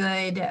is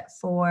good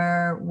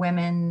for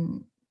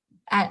women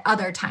at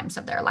other times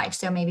of their life.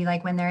 So maybe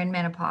like when they're in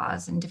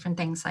menopause and different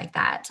things like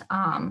that.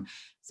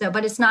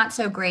 But it's not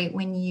so great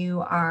when you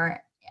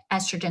are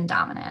estrogen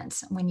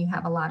dominant, when you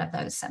have a lot of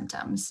those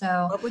symptoms.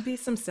 So What would be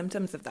some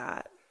symptoms of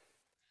that?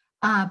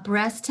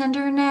 breast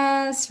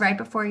tenderness right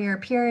before your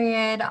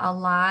period, a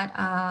lot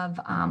of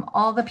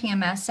all the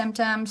PMS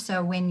symptoms.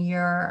 So when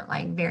you're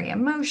like very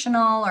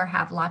emotional or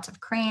have lots of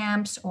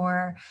cramps,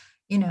 or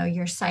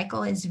your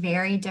cycle is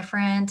very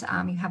different,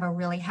 you have a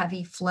really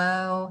heavy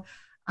flow,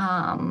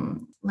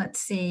 Let's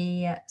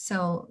see.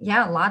 So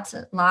yeah, lots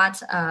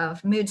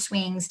of mood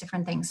swings,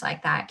 different things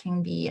like that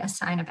can be a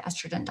sign of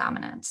estrogen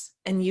dominance.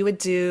 And you would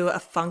do a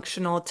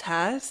functional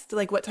test?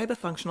 Like what type of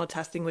functional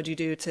testing would you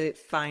do to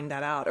find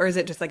that out? Or is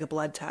it just like a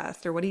blood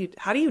test? Or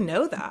how do you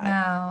know that?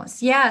 No,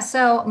 yeah.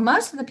 So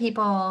most of the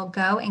people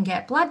go and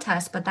get blood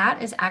tests, but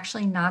that is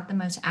actually not the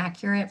most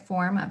accurate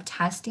form of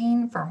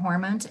testing for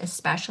hormones,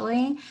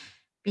 especially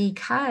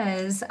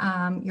because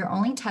you're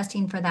only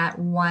testing for that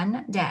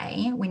one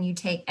day when you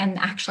take, and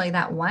actually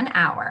that 1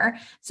 hour.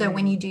 So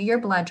when you Mm. do your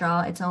blood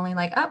draw, it's only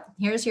like, oh,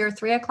 here's your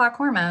 3 o'clock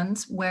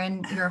hormones,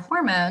 when your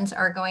hormones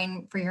are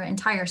going for your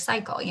entire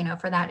cycle,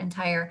 for that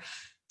entire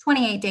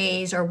 28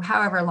 days or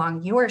however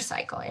long your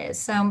cycle is.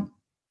 So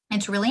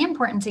it's really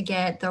important to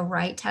get the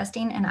right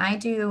testing. And I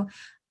do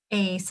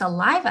a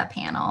saliva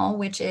panel,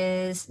 which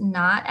is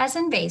not as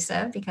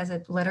invasive because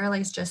it literally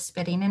is just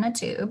spitting in a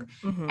tube.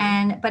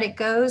 Hmm. But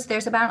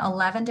there's about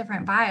 11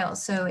 different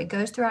vials. So it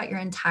goes throughout your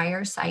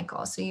entire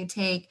cycle. So you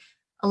take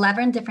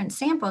 11 different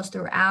samples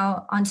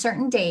throughout on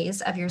certain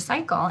days of your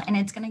cycle, and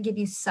it's going to give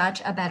you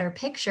such a better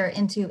picture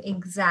into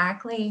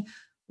exactly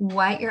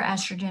what your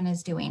estrogen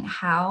is doing,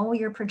 how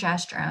your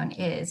progesterone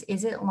is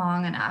it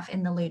long enough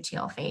in the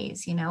luteal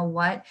phase,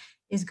 what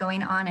is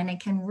going on, and it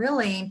can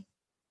really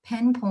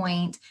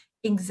pinpoint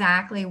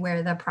exactly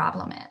where the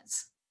problem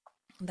is.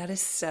 That is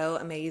so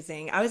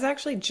amazing. I was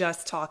actually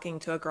just talking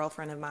to a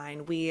girlfriend of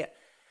mine. We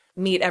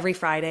meet every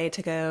Friday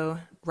to go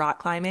rock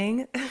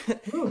climbing.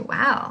 Ooh,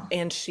 wow.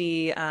 And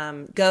she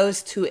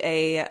goes to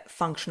a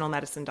functional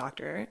medicine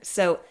doctor.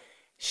 So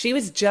she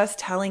was just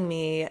telling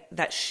me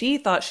that she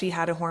thought she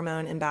had a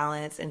hormone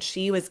imbalance and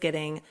she was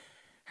getting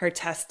her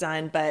test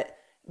done, but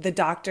the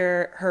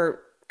doctor,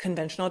 her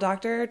conventional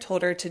doctor,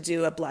 told her to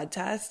do a blood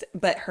test,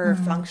 but her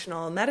Mhm.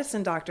 functional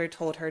medicine doctor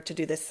told her to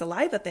do this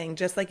saliva thing,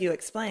 just like you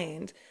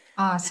explained.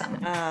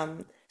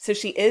 Awesome. So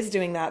she is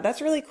doing that.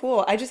 That's really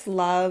cool. I just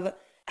love,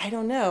 I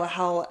don't know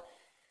how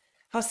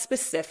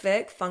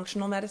specific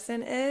functional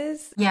medicine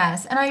is.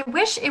 Yes. And I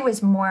wish it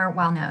was more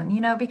well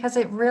known, because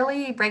it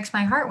really breaks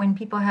my heart when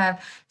people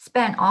have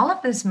spent all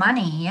of this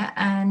money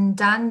and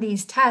done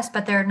these tests,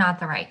 but they're not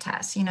the right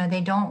tests.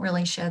 They don't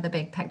really show the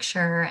big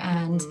picture.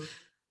 And Mhm.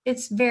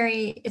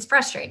 it's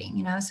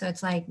frustrating, so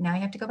it's like now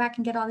you have to go back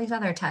and get all these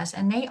other tests,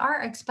 and they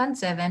are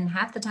expensive, and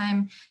half the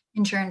time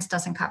insurance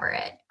doesn't cover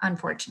it,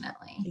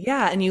 unfortunately.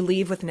 Yeah, and you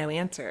leave with no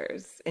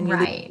answers and you leave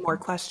with Right. more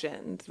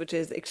questions, which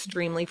is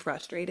extremely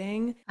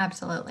frustrating.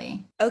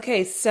 Absolutely.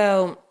 Okay,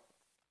 so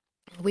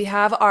we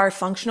have our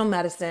functional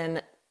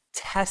medicine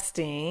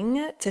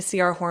testing to see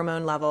our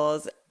hormone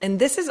levels. And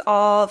this is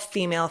all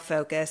female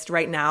focused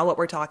right now, what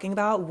we're talking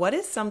about. What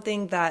is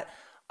something that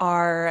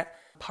our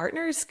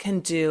partners can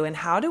do, and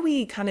how do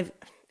we kind of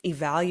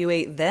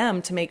evaluate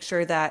them to make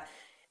sure that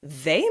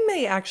they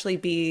may actually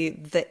be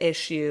the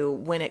issue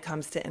when it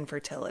comes to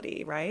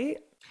infertility, right?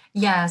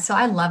 Yeah, so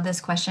I love this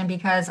question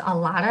because a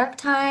lot of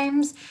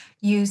times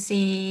you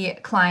see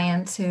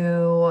clients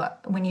who,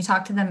 when you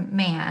talk to the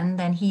man,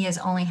 then he has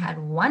only had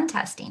one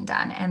testing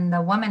done, and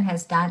the woman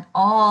has done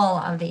all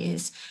of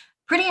these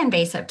pretty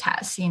invasive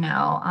tests.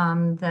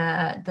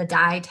 The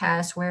dye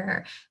test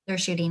where they're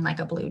shooting like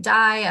a blue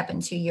dye up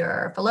into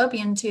your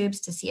fallopian tubes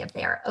to see if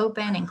they are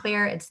open and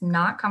clear. It's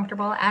not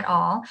comfortable at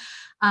all.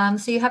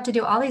 So you have to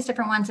do all these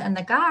different ones, and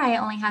the guy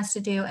only has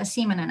to do a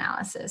semen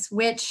analysis,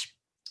 which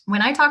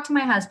when I talk to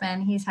my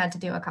husband, he's had to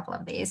do a couple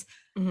of these.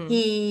 Hmm.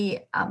 He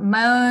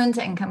moaned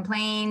and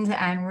complained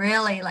and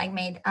really like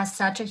made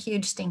such a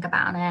huge stink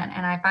about it.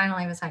 And I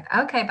finally was like,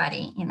 okay,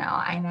 buddy,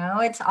 I know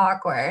it's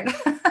awkward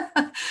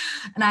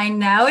and I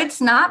know it's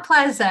not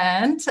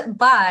pleasant,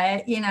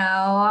 but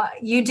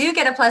you do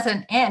get a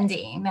pleasant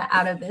ending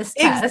out of this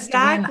test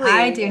when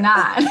I Exactly. do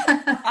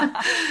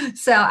not.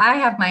 So I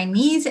have my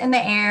knees in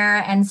the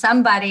air and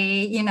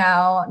somebody,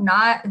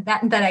 not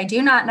that I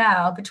do not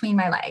know between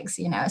my legs,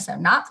 so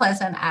not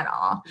pleasant at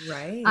all.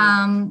 Right.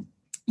 Um,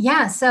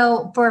 yeah,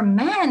 so for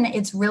men,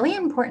 it's really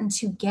important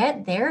to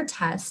get their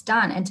tests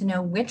done and to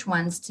know which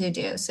ones to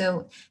do.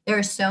 So there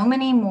are so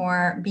many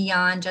more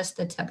beyond just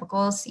the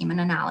typical semen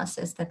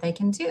analysis that they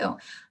can do.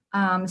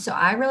 So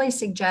I really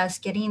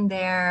suggest getting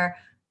their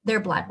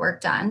blood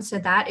work done. So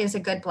that is a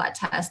good blood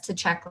test to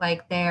check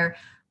like their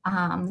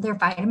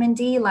vitamin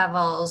D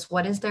levels.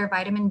 What is their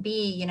vitamin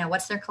B?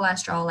 What's their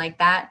cholesterol? Like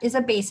that is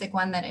a basic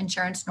one that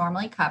insurance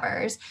normally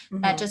covers.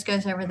 That Hmm. just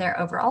goes over their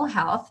overall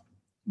health.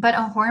 But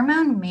a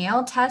hormone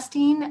male test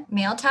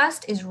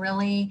is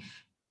really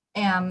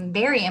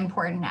very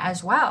important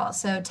as well.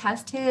 So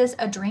test his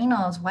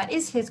adrenals. What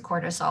is his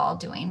cortisol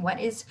doing? What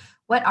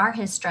are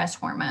his stress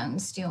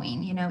hormones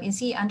doing? Is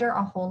he under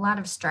a whole lot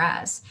of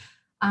stress?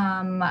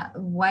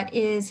 What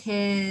is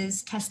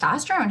his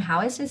testosterone?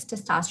 How is his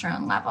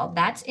testosterone level?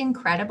 That's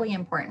incredibly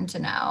important to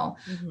know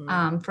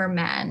Hmm. for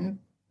men.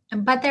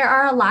 But there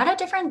are a lot of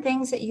different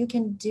things that you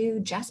can do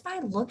just by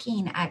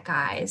looking at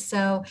guys.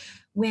 So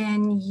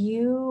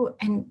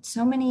and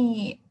so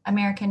many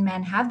American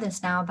men have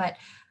this now, but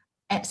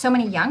so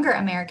many younger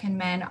American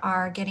men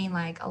are getting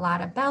like a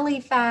lot of belly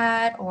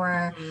fat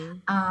or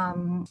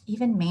Mhm.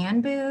 even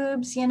man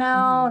boobs,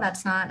 Mhm.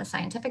 that's not a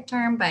scientific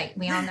term, but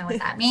we all know what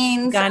that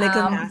means.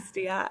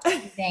 Gynecomastia.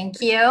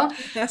 Thank you.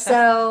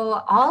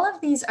 So, all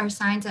of these are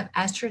signs of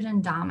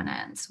estrogen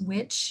dominance,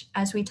 which,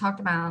 as we talked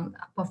about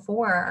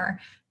before,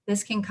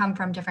 this can come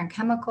from different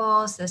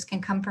chemicals. This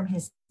can come from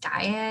his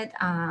diet.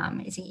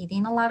 Is he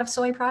eating a lot of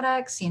soy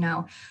products?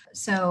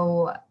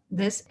 So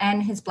this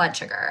and his blood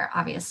sugar,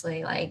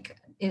 obviously, like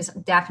is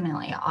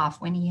definitely off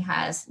when he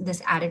has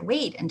this added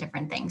weight and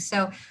different things.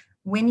 So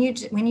when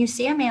you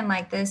see a man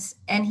like this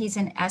and he's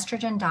in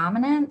estrogen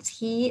dominance,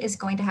 he is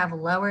going to have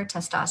lower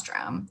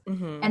testosterone.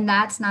 Mhm. And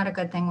that's not a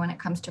good thing when it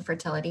comes to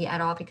fertility at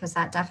all, because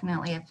that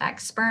definitely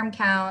affects sperm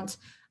count,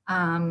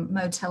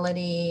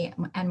 motility,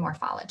 and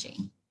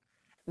morphology.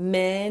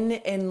 Men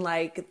in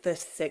like the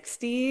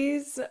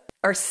 60s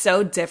are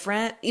so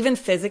different, even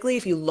physically,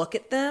 if you look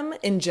at them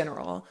in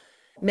general.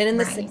 Men in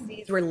the Right.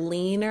 60s were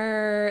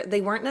leaner.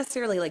 They weren't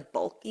necessarily like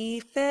bulky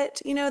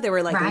fit, they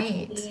were like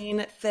Right.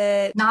 lean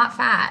fit. Not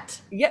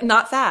fat. Yeah,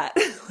 not fat.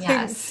 Like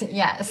Yes.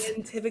 Yes.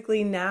 men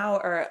typically now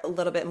are a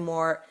little bit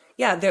more,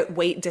 yeah, the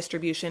weight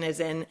distribution is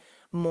in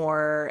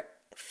more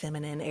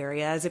feminine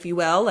areas, if you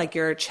will, like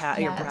your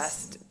Yes.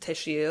 breast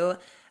tissue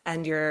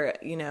and your,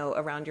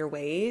 around your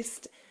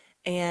waist.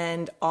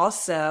 And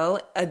also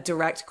a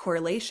direct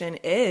correlation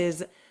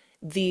is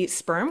the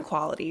sperm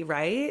quality,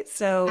 right?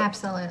 So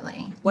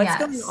Absolutely. what's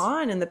going Yes.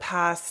 on in the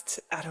past,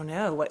 I don't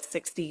know,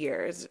 60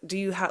 years?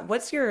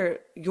 What's your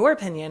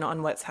opinion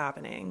on what's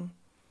happening?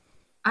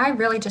 I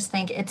really just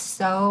think it's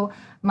so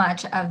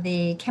much of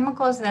the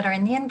chemicals that are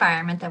in the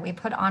environment that we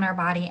put on our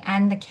body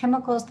and the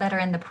chemicals that are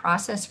in the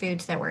processed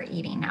foods that we're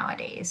eating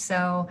nowadays.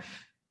 So,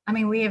 I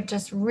mean, we have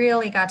just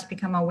really got to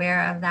become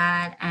aware of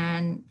that.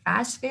 And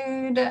fast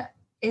food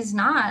is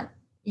not,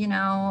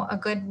 a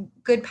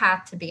good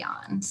path to be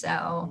on.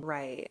 So,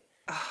 Right.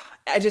 Ugh,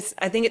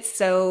 I think it's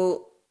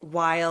so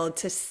wild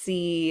to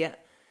see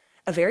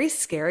a very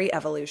scary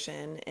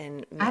evolution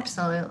in men.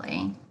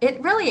 absolutely.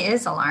 It really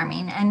is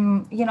alarming.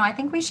 And, I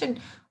think we should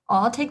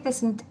all take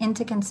this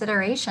into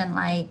consideration.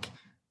 Like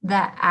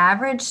the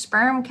average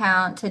sperm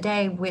count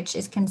today, which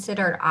is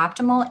considered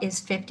optimal, is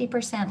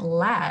 50%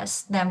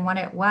 less than what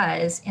it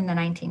was in the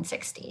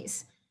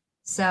 1960s.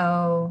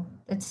 So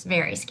it's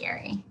very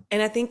scary.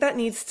 And I think that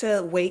needs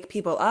to wake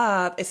people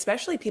up,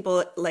 especially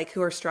people like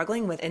who are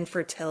struggling with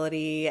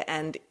infertility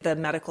and the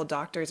medical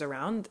doctors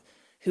around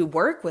who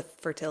work with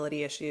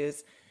fertility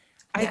issues.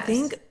 I Yes.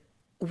 think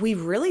we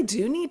really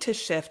do need to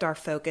shift our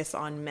focus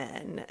on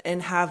men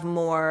and have a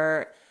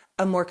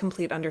more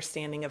complete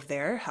understanding of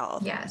their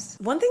health. Yes.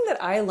 One thing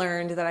that I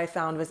learned that I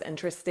found was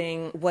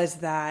interesting was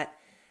that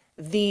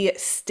the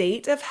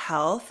state of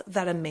health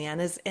that a man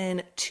is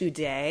in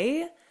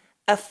today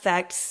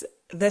affects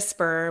the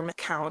sperm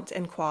count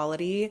and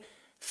quality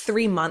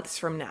 3 months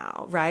from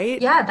now, right?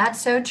 Yeah,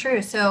 that's so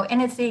true. So,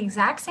 and it's the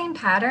exact same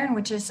pattern,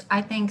 which is,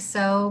 I think,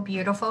 so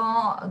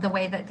beautiful. The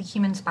way that the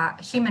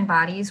human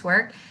bodies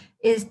work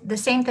is the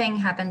same thing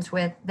happens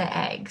with the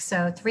egg.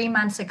 So, 3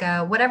 months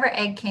ago, whatever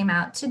egg came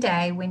out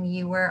today when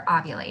you were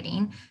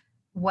ovulating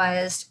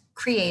was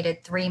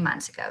created 3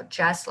 months ago,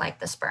 just like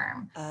the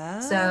sperm.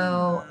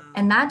 So, Oh.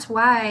 and that's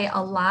why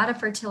a lot of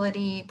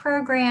fertility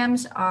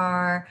programs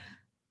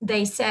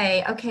they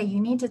say, okay, you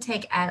need to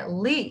take at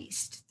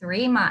least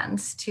 3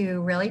 months to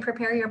really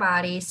prepare your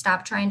body,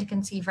 stop trying to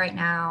conceive right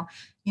now,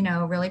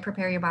 really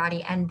prepare your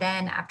body. And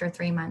then after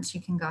 3 months, you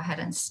can go ahead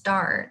and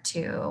start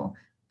to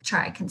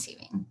try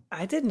conceiving.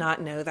 I did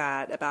not know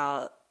that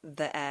about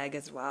the egg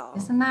as well.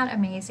 Isn't that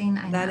amazing?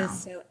 I That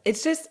is know.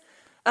 it's just,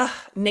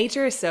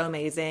 nature is so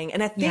amazing.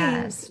 And I think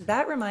Yes.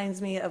 that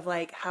reminds me of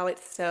like how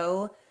it's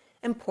so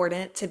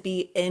important to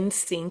be in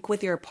sync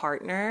with your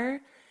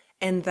partner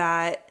and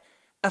that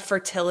a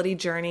fertility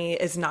journey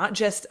is not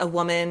just a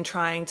woman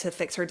trying to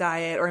fix her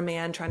diet or a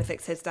man trying to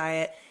fix his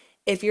diet.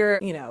 If you're,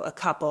 a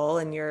couple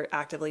and you're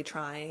actively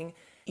trying,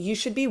 you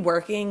should be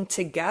working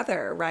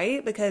together,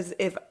 right? Because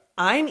if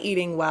I'm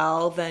eating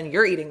well, then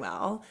you're eating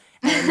well.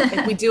 And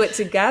if we do it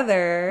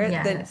together,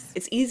 then Yes.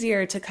 it's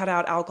easier to cut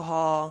out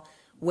alcohol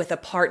with a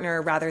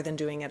partner rather than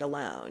doing it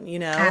alone, you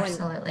know? And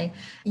Absolutely.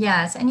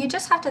 Yes. And you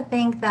just have to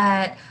think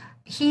that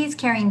he's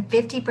carrying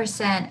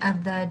 50%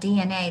 of the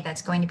DNA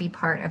that's going to be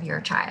part of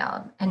your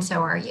child. And so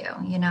are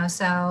Mhm. you.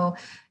 So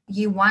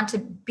you want to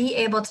be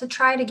able to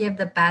try to give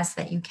the best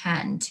that you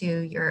can to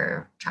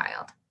your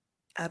child.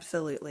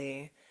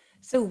 Absolutely.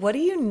 So, what do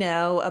you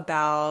know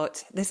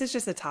about this? Is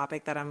just a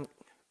topic that I'm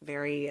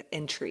very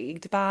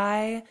intrigued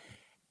by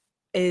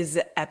is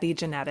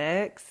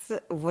epigenetics.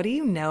 What do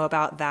you know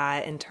about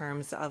that in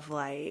terms of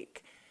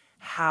like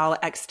how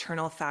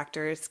external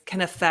factors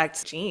can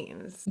affect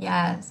genes?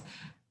 Yes.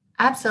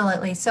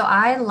 Absolutely. So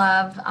I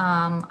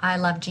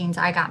love genes.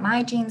 I got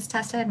my genes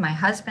tested. My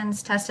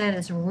husband's tested.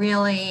 It's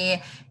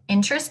really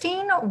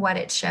interesting what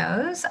it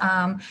shows.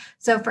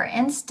 So for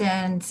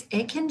instance,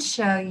 it can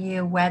show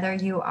you whether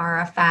you are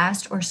a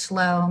fast or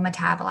slow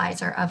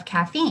metabolizer of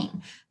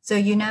caffeine.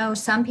 So,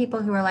 some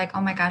people who are like,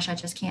 oh my gosh, I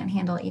just can't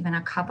handle even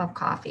a cup of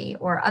coffee.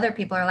 Or other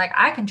people are like,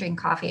 I can drink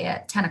coffee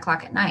at 10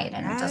 o'clock at night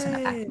and it doesn't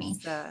affect me.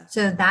 Yes.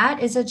 So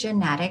that is a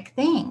genetic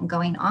thing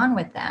going on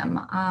with them.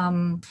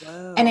 And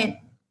Whoa. it,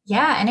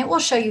 yeah, and it will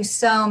show you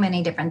so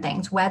many different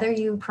things, whether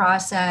you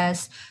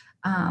process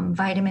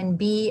vitamin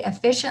B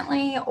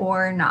efficiently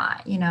or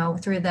not,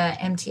 through the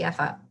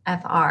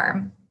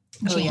MTFR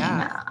Oh, gene.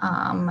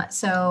 yeah.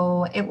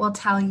 So it will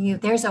tell you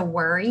there's a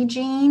worry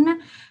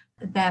gene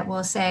that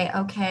will say,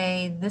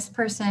 okay, this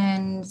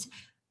person's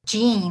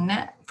gene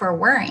for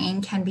worrying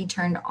can be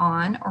turned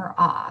on or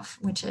off,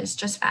 which is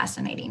just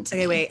fascinating to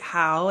Okay, me. wait.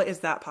 How is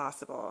that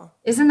possible?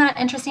 Isn't that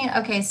interesting?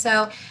 Okay,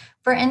 so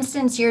for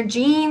instance, your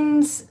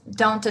genes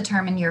don't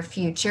determine your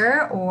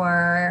future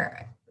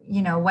or,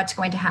 what's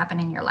going to happen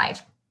in your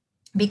life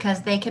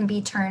because they can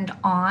be turned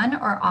on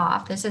or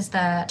off. This is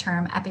the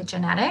term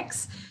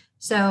epigenetics.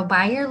 So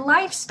by your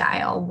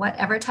lifestyle,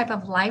 whatever type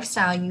of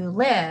lifestyle you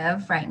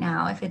live right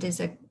now, if it is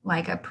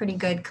like a pretty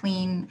good,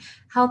 clean,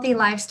 healthy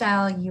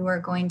lifestyle, you are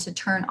going to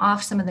turn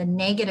off some of the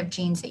negative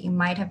genes that you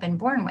might have been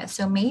born with.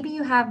 So maybe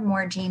you have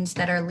more genes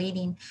that are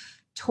leading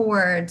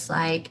towards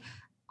like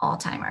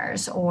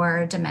Alzheimer's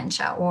or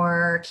dementia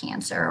or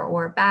cancer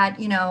or bad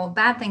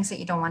things that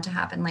you don't want to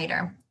happen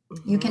later.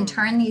 You can Hmm.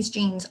 turn these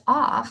genes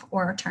off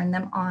or turn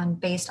them on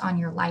based on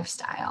your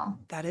lifestyle.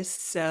 That is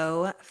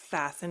so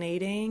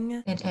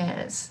fascinating. It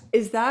is.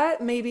 Is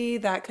that maybe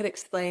that could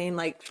explain,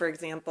 like, for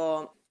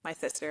example, my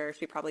sister,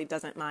 she probably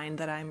doesn't mind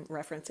that I'm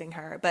referencing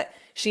her, but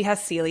she has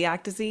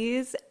celiac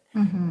disease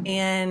Hmm.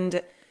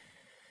 and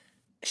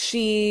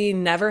she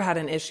never had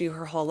an issue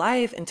her whole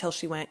life until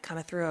she went kind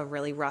of through a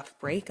really rough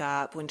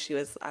breakup when she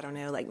was, I don't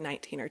know, like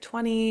 19 or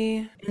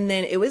 20. And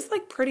then it was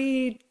like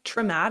pretty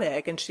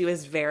traumatic and she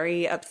was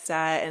very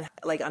upset and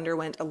like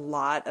underwent a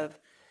lot of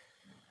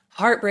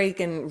heartbreak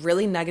and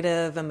really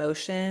negative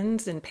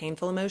emotions and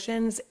painful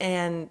emotions.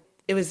 And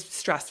it was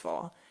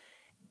stressful.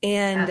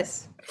 And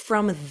Yes.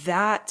 from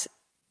that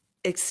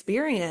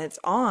experience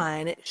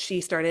on, she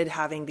started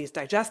having these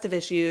digestive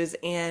issues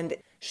and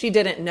she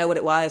didn't know what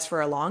it was for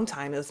a long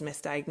time. It was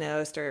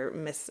misdiagnosed or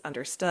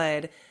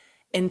misunderstood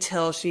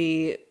until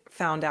she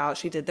found out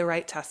she did the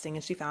right testing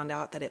and she found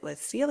out that it was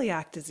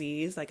celiac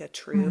disease, like a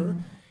true,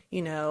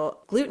 Mm.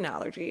 gluten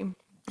allergy. And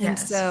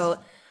Yes. so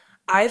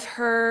I've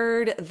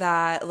heard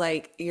that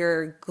like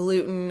your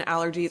gluten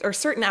allergies or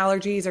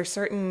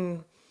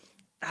certain,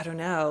 I don't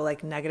know,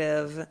 like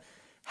negative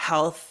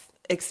health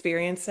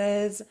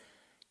experiences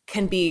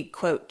can be,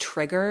 quote,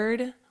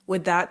 triggered.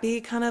 Would that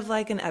be kind of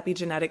like an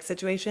epigenetic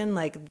situation,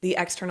 like the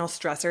external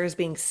stressors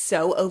being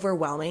so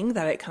overwhelming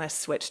that it kind of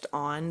switched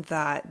on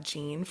that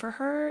gene for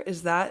her?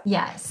 Is that,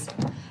 Yes.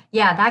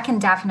 Yeah, that can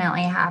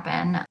definitely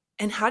happen.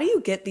 and how do you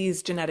get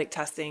these genetic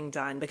testing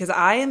done? Because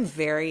I am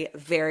very,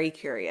 very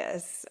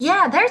curious.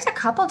 Yeah, there's a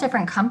couple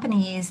different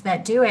companies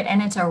that do it,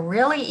 and it's a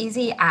really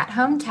easy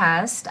at-home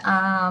test.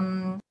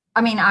 I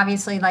mean,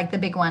 obviously, like the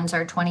big ones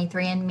are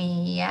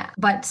 23andMe,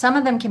 but some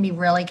of them can be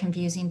really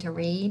confusing to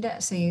read.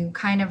 So you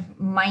kind of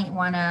might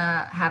want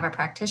to have a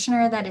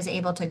practitioner that is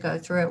able to go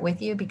through it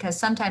with you because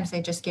sometimes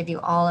they just give you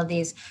all of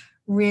these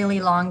really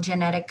long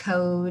genetic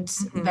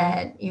codes Hmm.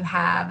 that you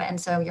have. And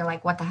so you're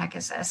like, what the heck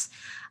is this?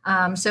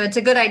 So it's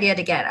a good idea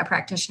to get a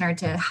practitioner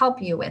to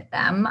help you with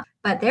them.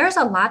 But there's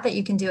a lot that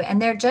you can do,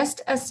 and they're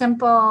just a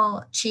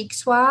simple cheek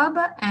swab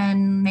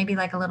and maybe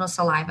like a little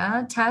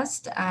saliva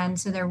test. And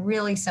so they're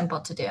really simple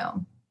to do.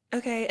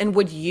 Okay. And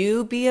would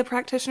you be a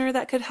practitioner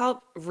that could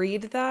help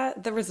read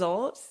the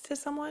results to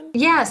someone?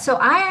 Yeah, so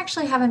I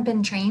actually haven't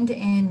been trained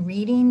in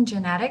reading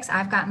genetics.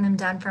 I've gotten them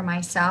done for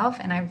myself,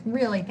 and I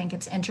really think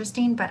it's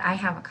interesting. But I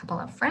have a couple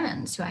of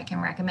friends who I can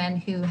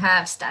recommend who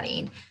have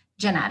studied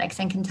genetics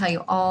and can tell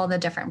you all the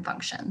different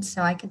functions.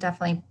 So I could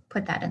definitely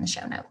put that in the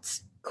show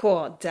notes.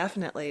 Cool,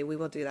 definitely. We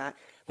will do that.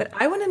 But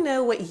I want to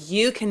know what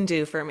you can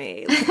do for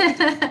me.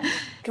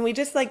 Can we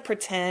just like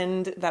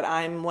pretend that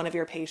I'm one of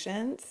your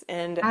patients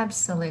and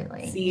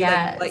Absolutely. see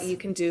like what Yes. you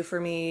can do for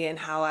me and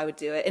how I would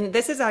do it? And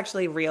this is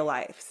actually real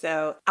life.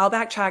 So I'll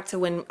backtrack to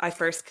when I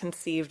first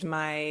conceived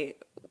my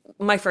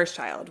first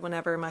child,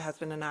 whenever my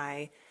husband and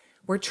I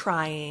were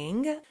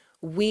trying.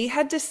 We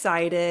had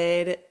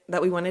decided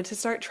that we wanted to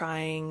start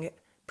trying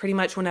pretty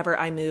much whenever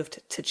I moved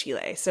to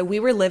Chile. So we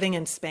were living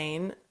in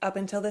Spain up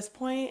until this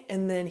point,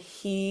 and then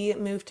he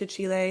moved to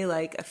Chile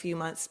like a few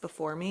months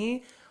before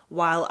me,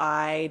 while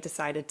I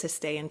decided to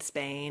stay in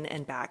Spain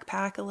and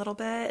backpack a little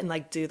bit and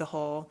like do the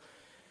whole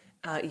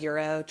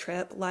Euro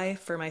trip life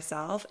for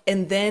myself.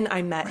 And then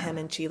I met him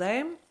in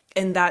Chile,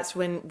 and that's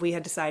when we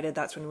had decided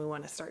that's when we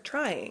want to start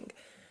trying.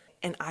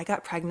 And I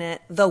got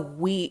pregnant the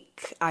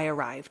week I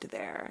arrived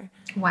there.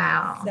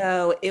 Wow.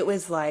 So it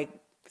was like,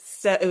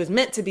 so it was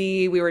meant to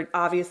be. We were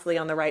obviously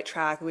on the right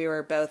track. We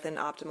were both in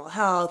optimal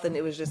health, and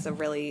it was just a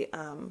really,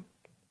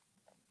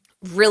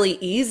 really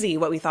easy.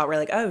 What we thought we're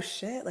like, oh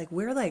shit, like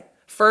we're like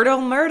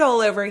fertile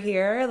myrtle over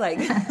here. Like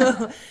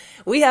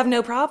we have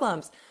no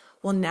problems.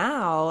 Well,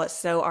 now,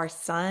 so our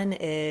son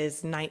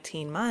is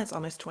 19 months,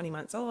 almost 20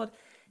 months old,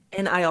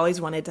 and I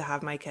always wanted to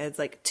have my kids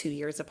like 2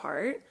 years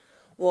apart.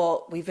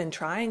 Well, we've been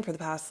trying for the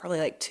past probably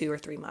like 2 or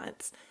 3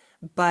 months,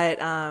 but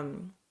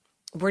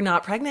we're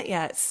not pregnant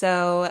yet.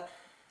 So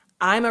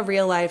I'm a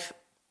real life,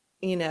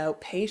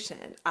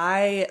 patient.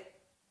 I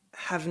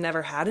have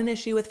never had an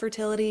issue with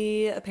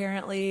fertility,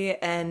 apparently,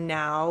 and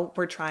now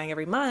we're trying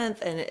every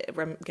month and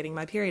I'm getting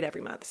my period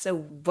every month. So,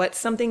 what's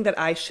something that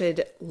I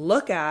should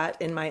look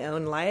at in my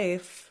own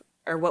life,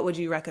 or what would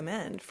you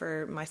recommend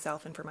for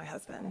myself and for my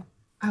husband?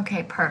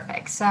 Okay,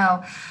 perfect.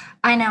 So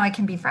I know it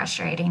can be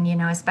frustrating,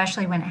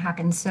 especially when it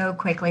happens so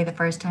quickly the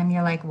first time.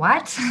 You're like,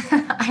 what?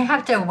 I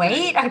have to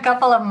wait Right. a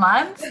couple of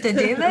months to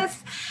do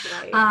this.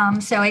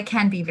 Right. So it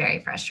can be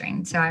very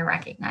frustrating. So I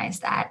recognize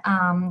that.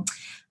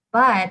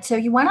 But so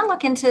you want to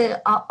look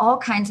into all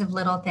kinds of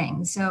little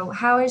things. So,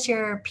 how is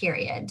your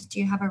period? Do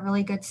you have a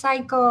really good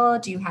cycle?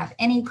 Do you have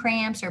any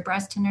cramps or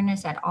breast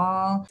tenderness at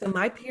all? So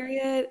my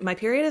period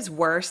is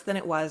worse than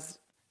it was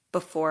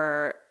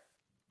before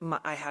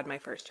I had my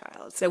first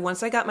child. So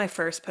once I got my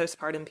first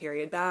postpartum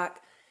period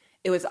back,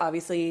 it was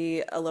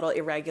obviously a little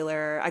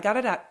irregular. I got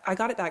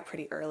it back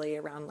pretty early,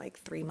 around like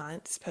 3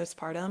 months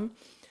postpartum,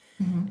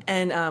 Mhm.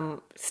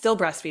 and still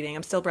breastfeeding.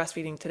 I'm still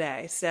breastfeeding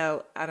today,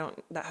 so I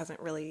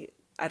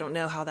don't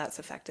know how that's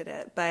affected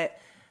it. But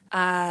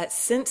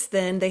since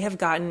then, they have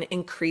gotten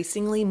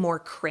increasingly more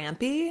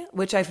crampy,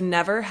 which I've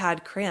never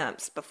had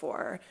cramps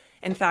before.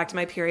 In fact,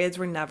 my periods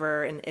were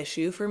never an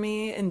issue for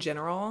me in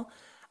general.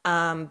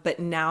 But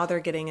now they're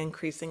getting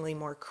increasingly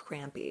more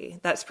crampy.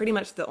 That's pretty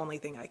much the only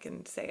thing I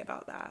can say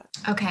about that.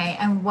 Okay,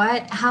 and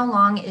how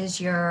long is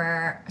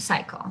your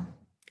cycle?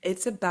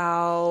 It's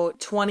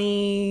about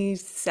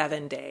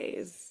 27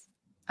 days.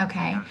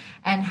 Okay, Yeah.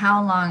 and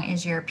how long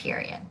is your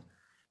period?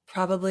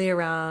 Probably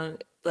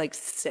around like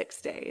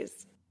 6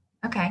 days.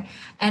 Okay,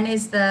 and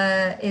is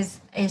there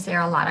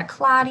a lot of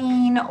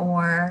clotting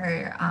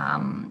or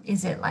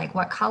is it like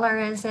what color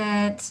is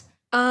it?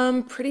 I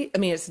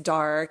mean, it's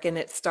dark and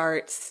it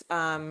starts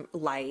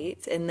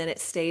light and then it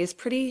stays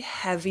pretty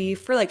heavy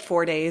for like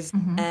 4 days,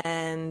 Hmm.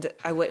 and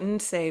I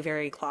wouldn't say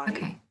very Okay,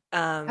 clotty.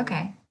 Um,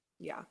 okay,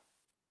 yeah.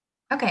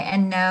 okay,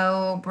 and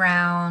no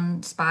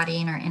brown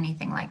spotting or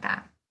anything like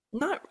that.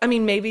 Not, I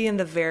mean, maybe in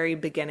the very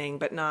beginning,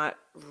 but not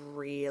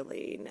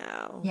really,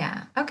 no.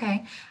 Yeah.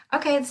 Okay.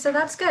 Okay. So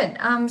that's good.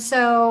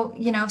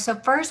 So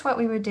first what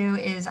we would do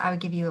is I would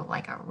give you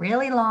like a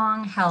really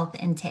long health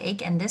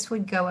intake, and this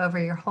would go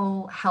over your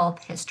whole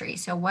health history.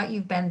 So what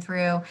you've been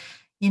through,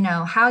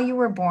 how you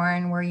were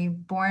born, were you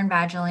born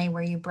vaginally,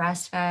 were you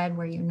breastfed,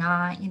 were you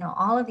not,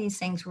 all of these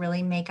things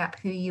really make up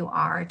who you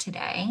are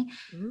today.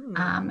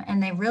 Mm.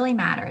 And they really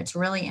matter. It's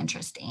really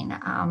interesting.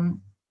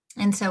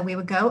 And so we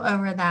would go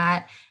over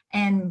that.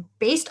 And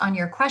based on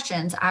your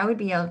questions, I would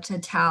be able to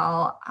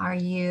tell, are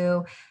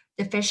you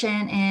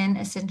deficient in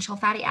essential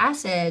fatty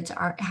acids?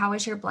 How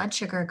is your blood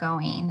sugar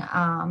going?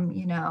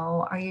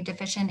 Are you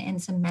deficient in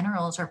some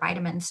minerals or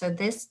vitamins? So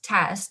this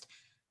test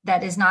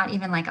that is not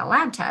even like a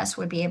lab test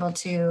would be able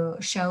to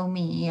show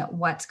me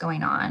what's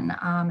going on,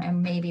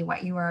 and maybe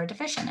what you are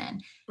deficient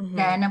in. Hmm.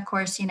 Then, of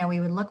course, we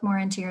would look more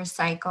into your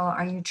cycle.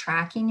 Are you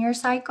tracking your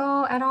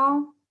cycle at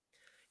all?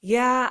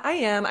 Yeah, I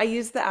am. I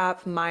use the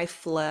app My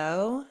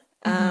Flow,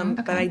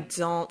 but I Okay.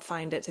 don't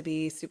find it to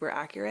be super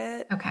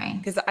accurate Okay.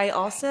 because I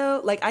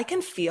also like I can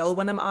feel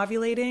when I'm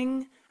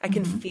ovulating. I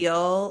can Hmm.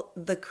 feel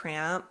the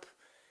cramp,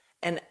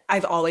 and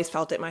I've always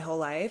felt it my whole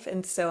life.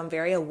 And so I'm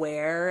very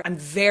aware. I'm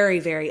very,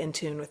 very in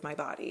tune with my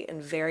body and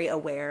very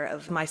aware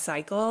of my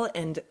cycle.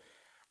 And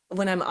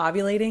when I'm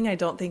ovulating, I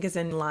don't think is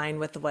in line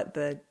with what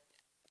the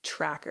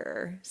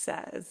tracker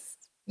says.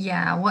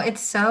 Yeah, well,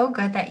 it's so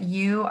good that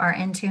you are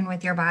in tune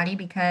with your body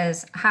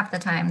because half the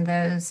time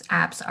those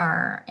apps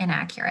are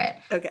inaccurate.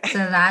 Okay. So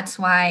that's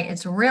why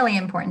it's really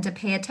important to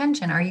pay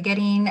attention. Are you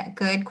getting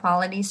good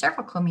quality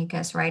cervical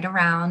mucus right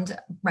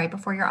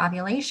before your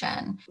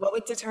ovulation? What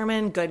would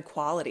determine good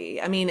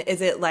quality? I mean,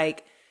 is it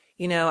like,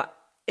 you know,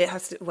 it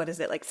has to, what is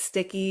it, like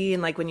sticky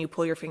and like when you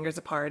pull your fingers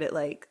apart, it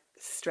like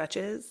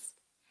stretches?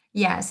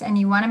 Yes, and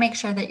you want to make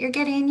sure that you're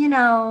getting,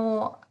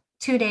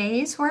 2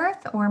 days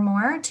worth or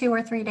more, 2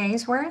 or 3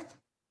 days worth.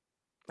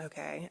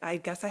 Okay. I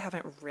guess I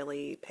haven't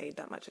really paid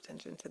that much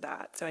attention to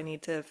that. So I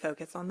need to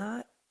focus on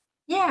that.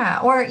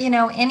 Yeah, or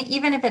and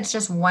even if it's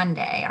just one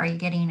day, are you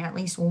getting at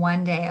least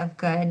one day of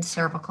good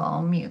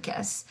cervical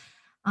mucus?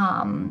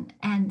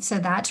 And so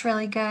that's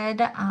really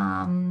good.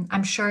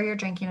 I'm sure you're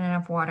drinking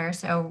enough water.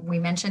 So we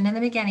mentioned in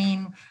the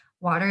beginning,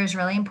 water is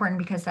really important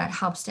because that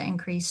helps to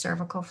increase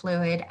cervical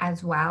fluid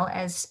as well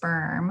as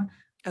sperm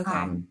Okay.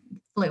 um,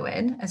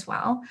 fluid as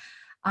well.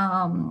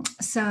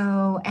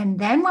 And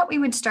then what we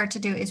would start to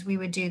do is we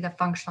would do the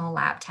functional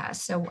lab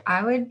test.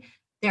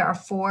 There are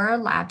 4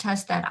 lab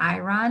tests that I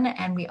run,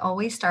 and we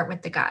always start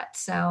with the gut.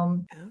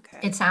 So it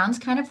Okay. sounds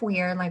kind of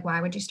weird. Like,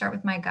 why would you start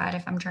with my gut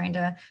if I'm trying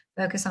to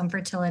focus on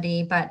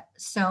fertility? But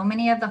so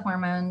many of the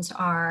hormones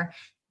are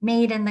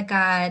made in the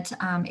gut.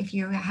 If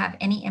you have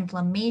any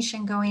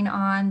inflammation going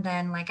on,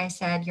 then, like I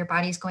said, your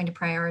body's going to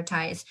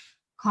prioritize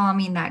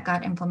calming that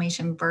gut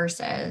inflammation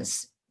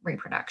versus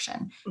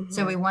reproduction.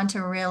 So Hmm. we want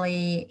to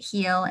really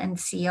heal and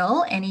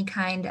seal any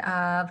kind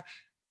of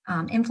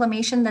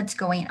inflammation that's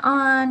going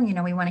on.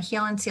 We want to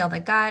heal and seal the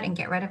gut and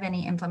get rid of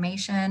any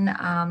inflammation.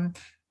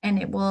 And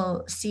it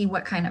will see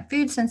what kind of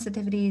food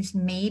sensitivities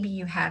maybe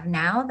you have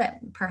now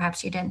that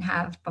perhaps you didn't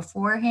have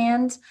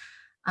beforehand.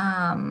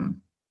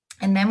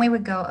 And then we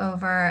would go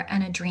over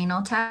an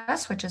adrenal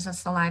test, which is a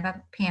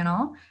saliva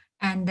panel,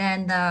 and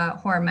then the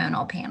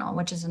hormonal panel,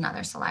 which is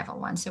another saliva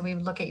one. So we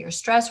would look at your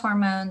stress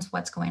hormones,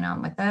 what's going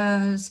on with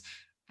those,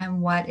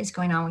 and what is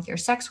going on with your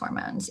sex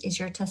hormones. Is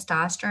your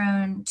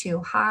testosterone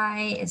too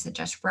high? Is it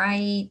just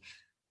right?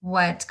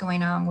 What's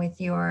going on with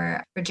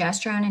your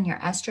progesterone and your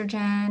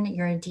estrogen,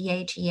 your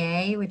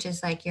DHEA, which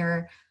is like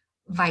your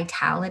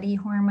vitality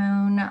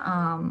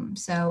hormone.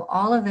 So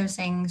all of those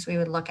things we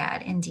would look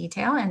at in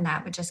detail, and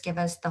that would just give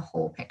us the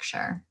whole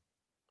picture.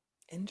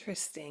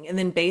 Interesting. And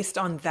then based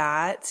on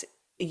that,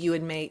 you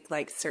would make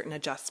like certain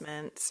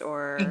adjustments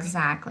or...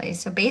 Exactly.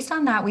 So based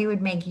on that, we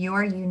would make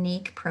your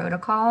unique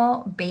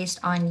protocol based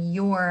on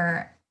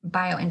your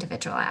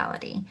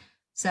bio-individuality.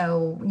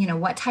 So,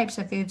 what types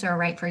of foods are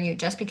right for you?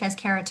 Just because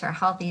carrots are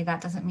healthy,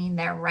 that doesn't mean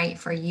they're right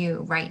for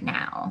you right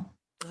now.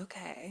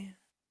 Okay.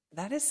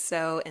 That is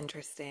so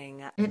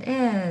interesting. It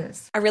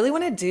is. I really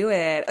want to do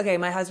it. Okay,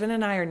 my husband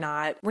and I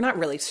we're not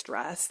really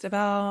stressed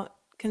about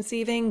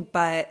conceiving,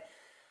 but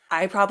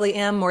I probably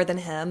am more than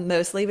him,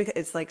 mostly because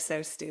it's like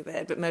so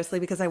stupid, but mostly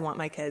because I want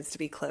my kids to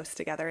be close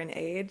together in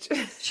age.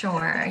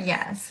 Sure,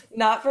 yes.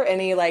 Not for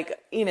any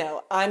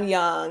I'm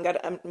young,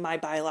 my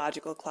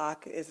biological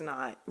clock is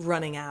not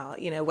running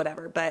out,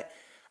 whatever, but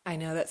I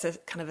know that's a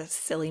kind of a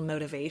silly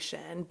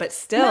motivation, but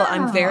still No,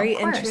 I'm very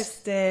of course.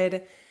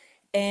 interested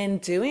in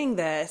doing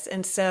this.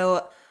 And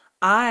so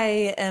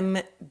I am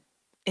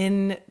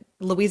in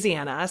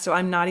Louisiana, so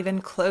I'm not even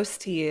close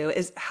to you.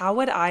 How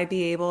would I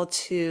be able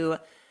to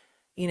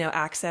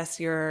access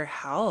your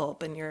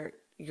help and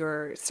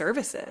your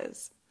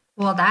services?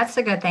 Well, that's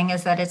the good thing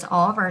is that it's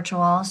all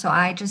virtual. So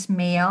I just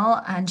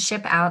mail and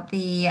ship out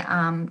the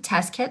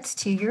test kits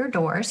to your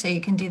door so you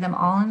can do them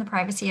all in the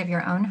privacy of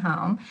your own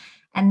home.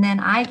 And then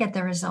I get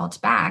the results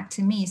back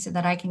to me so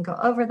that I can go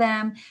over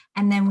them.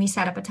 And then we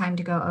set up a time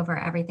to go over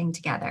everything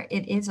together.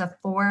 It is a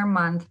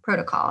 4-month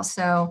protocol.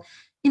 So,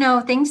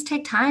 things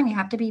take time. You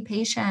have to be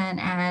patient,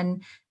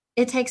 and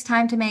it takes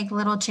time to make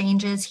little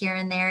changes here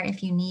and there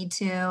if you need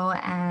to.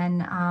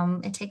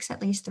 And it takes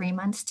at least 3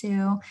 months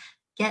to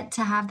get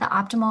to have the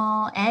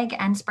optimal egg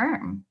and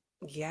sperm.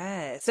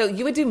 Yeah. So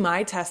you would do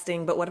my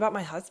testing, but what about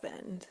my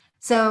husband?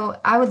 So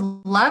I would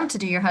love to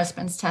do your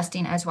husband's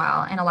testing as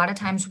well. And a lot of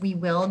times we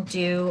will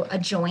do a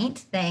joint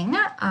thing,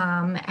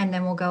 and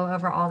then we'll go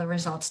over all the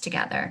results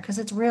together because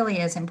it really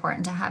is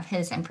important to have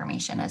his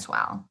information as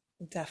well.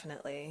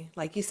 Definitely.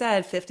 Like you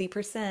said,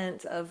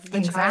 50% of the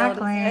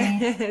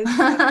Exactly.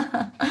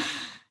 child.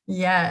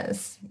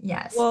 Yes,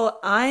 yes. Well,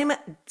 I'm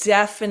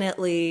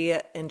definitely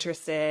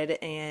interested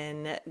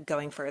in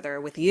going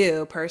further with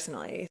you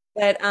personally.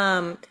 But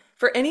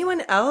for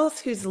anyone else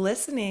who's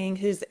listening,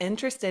 who's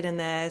interested in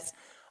this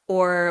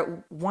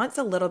or wants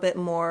a little bit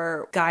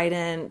more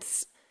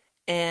guidance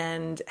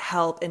and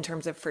help in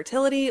terms of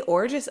fertility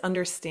or just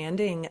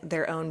understanding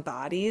their own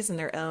bodies and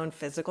their own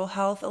physical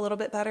health a little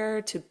bit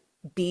better to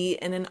be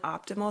in an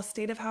optimal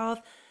state of health,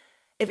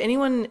 if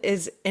anyone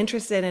is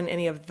interested in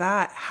any of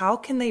that, how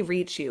can they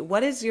reach you?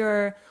 What's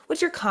your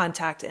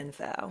contact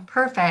info?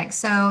 Perfect.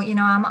 So,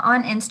 I'm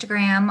on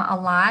Instagram a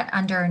lot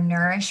under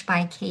Nourish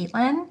by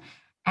Caitlin.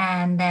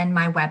 And then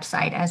my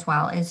website as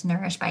well is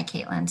Nourish by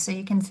Caitlin. So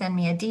you can send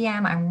me a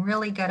DM. I'm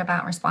really good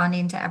about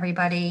responding to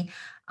everybody.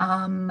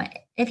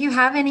 If you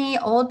have any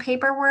old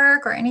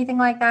paperwork or anything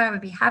like that, I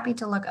would be happy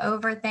to look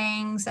over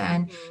things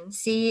and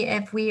see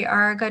if we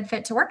are a good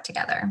fit to work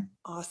together.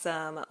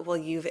 Awesome. Well,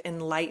 you've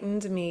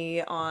enlightened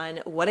me on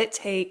what it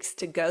takes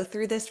to go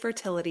through this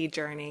fertility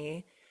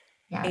journey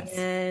Yes.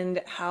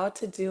 and how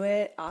to do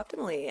it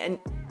optimally. And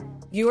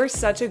you are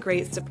such a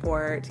great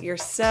support. You're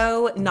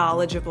so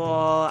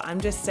knowledgeable.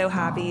 I'm just so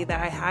happy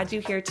that I had you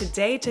here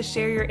today to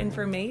share your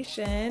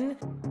information.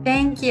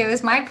 Thank you. It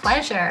was my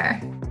pleasure.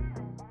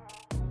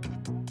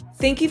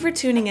 Thank you for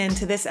tuning in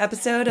to this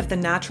episode of the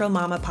Natural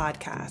Mama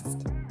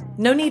Podcast.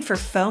 No need for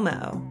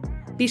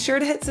FOMO. Be sure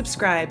to hit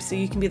subscribe so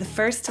you can be the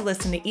first to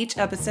listen to each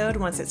episode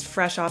once it's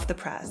fresh off the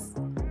press.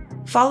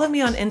 Follow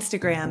me on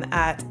Instagram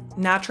at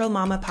Natural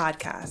Mama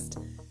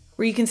Podcast,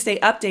 where you can stay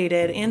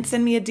updated and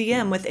send me a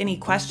DM with any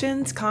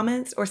questions,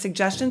 comments, or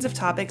suggestions of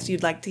topics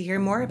you'd like to hear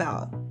more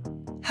about.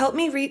 Help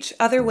me reach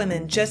other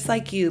women just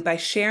like you by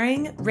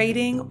sharing,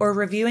 rating, or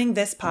reviewing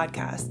this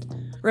podcast.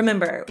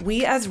 Remember,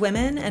 we as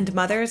women and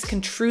mothers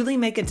can truly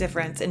make a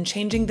difference in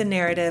changing the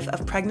narrative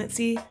of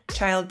pregnancy,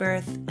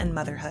 childbirth, and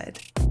motherhood.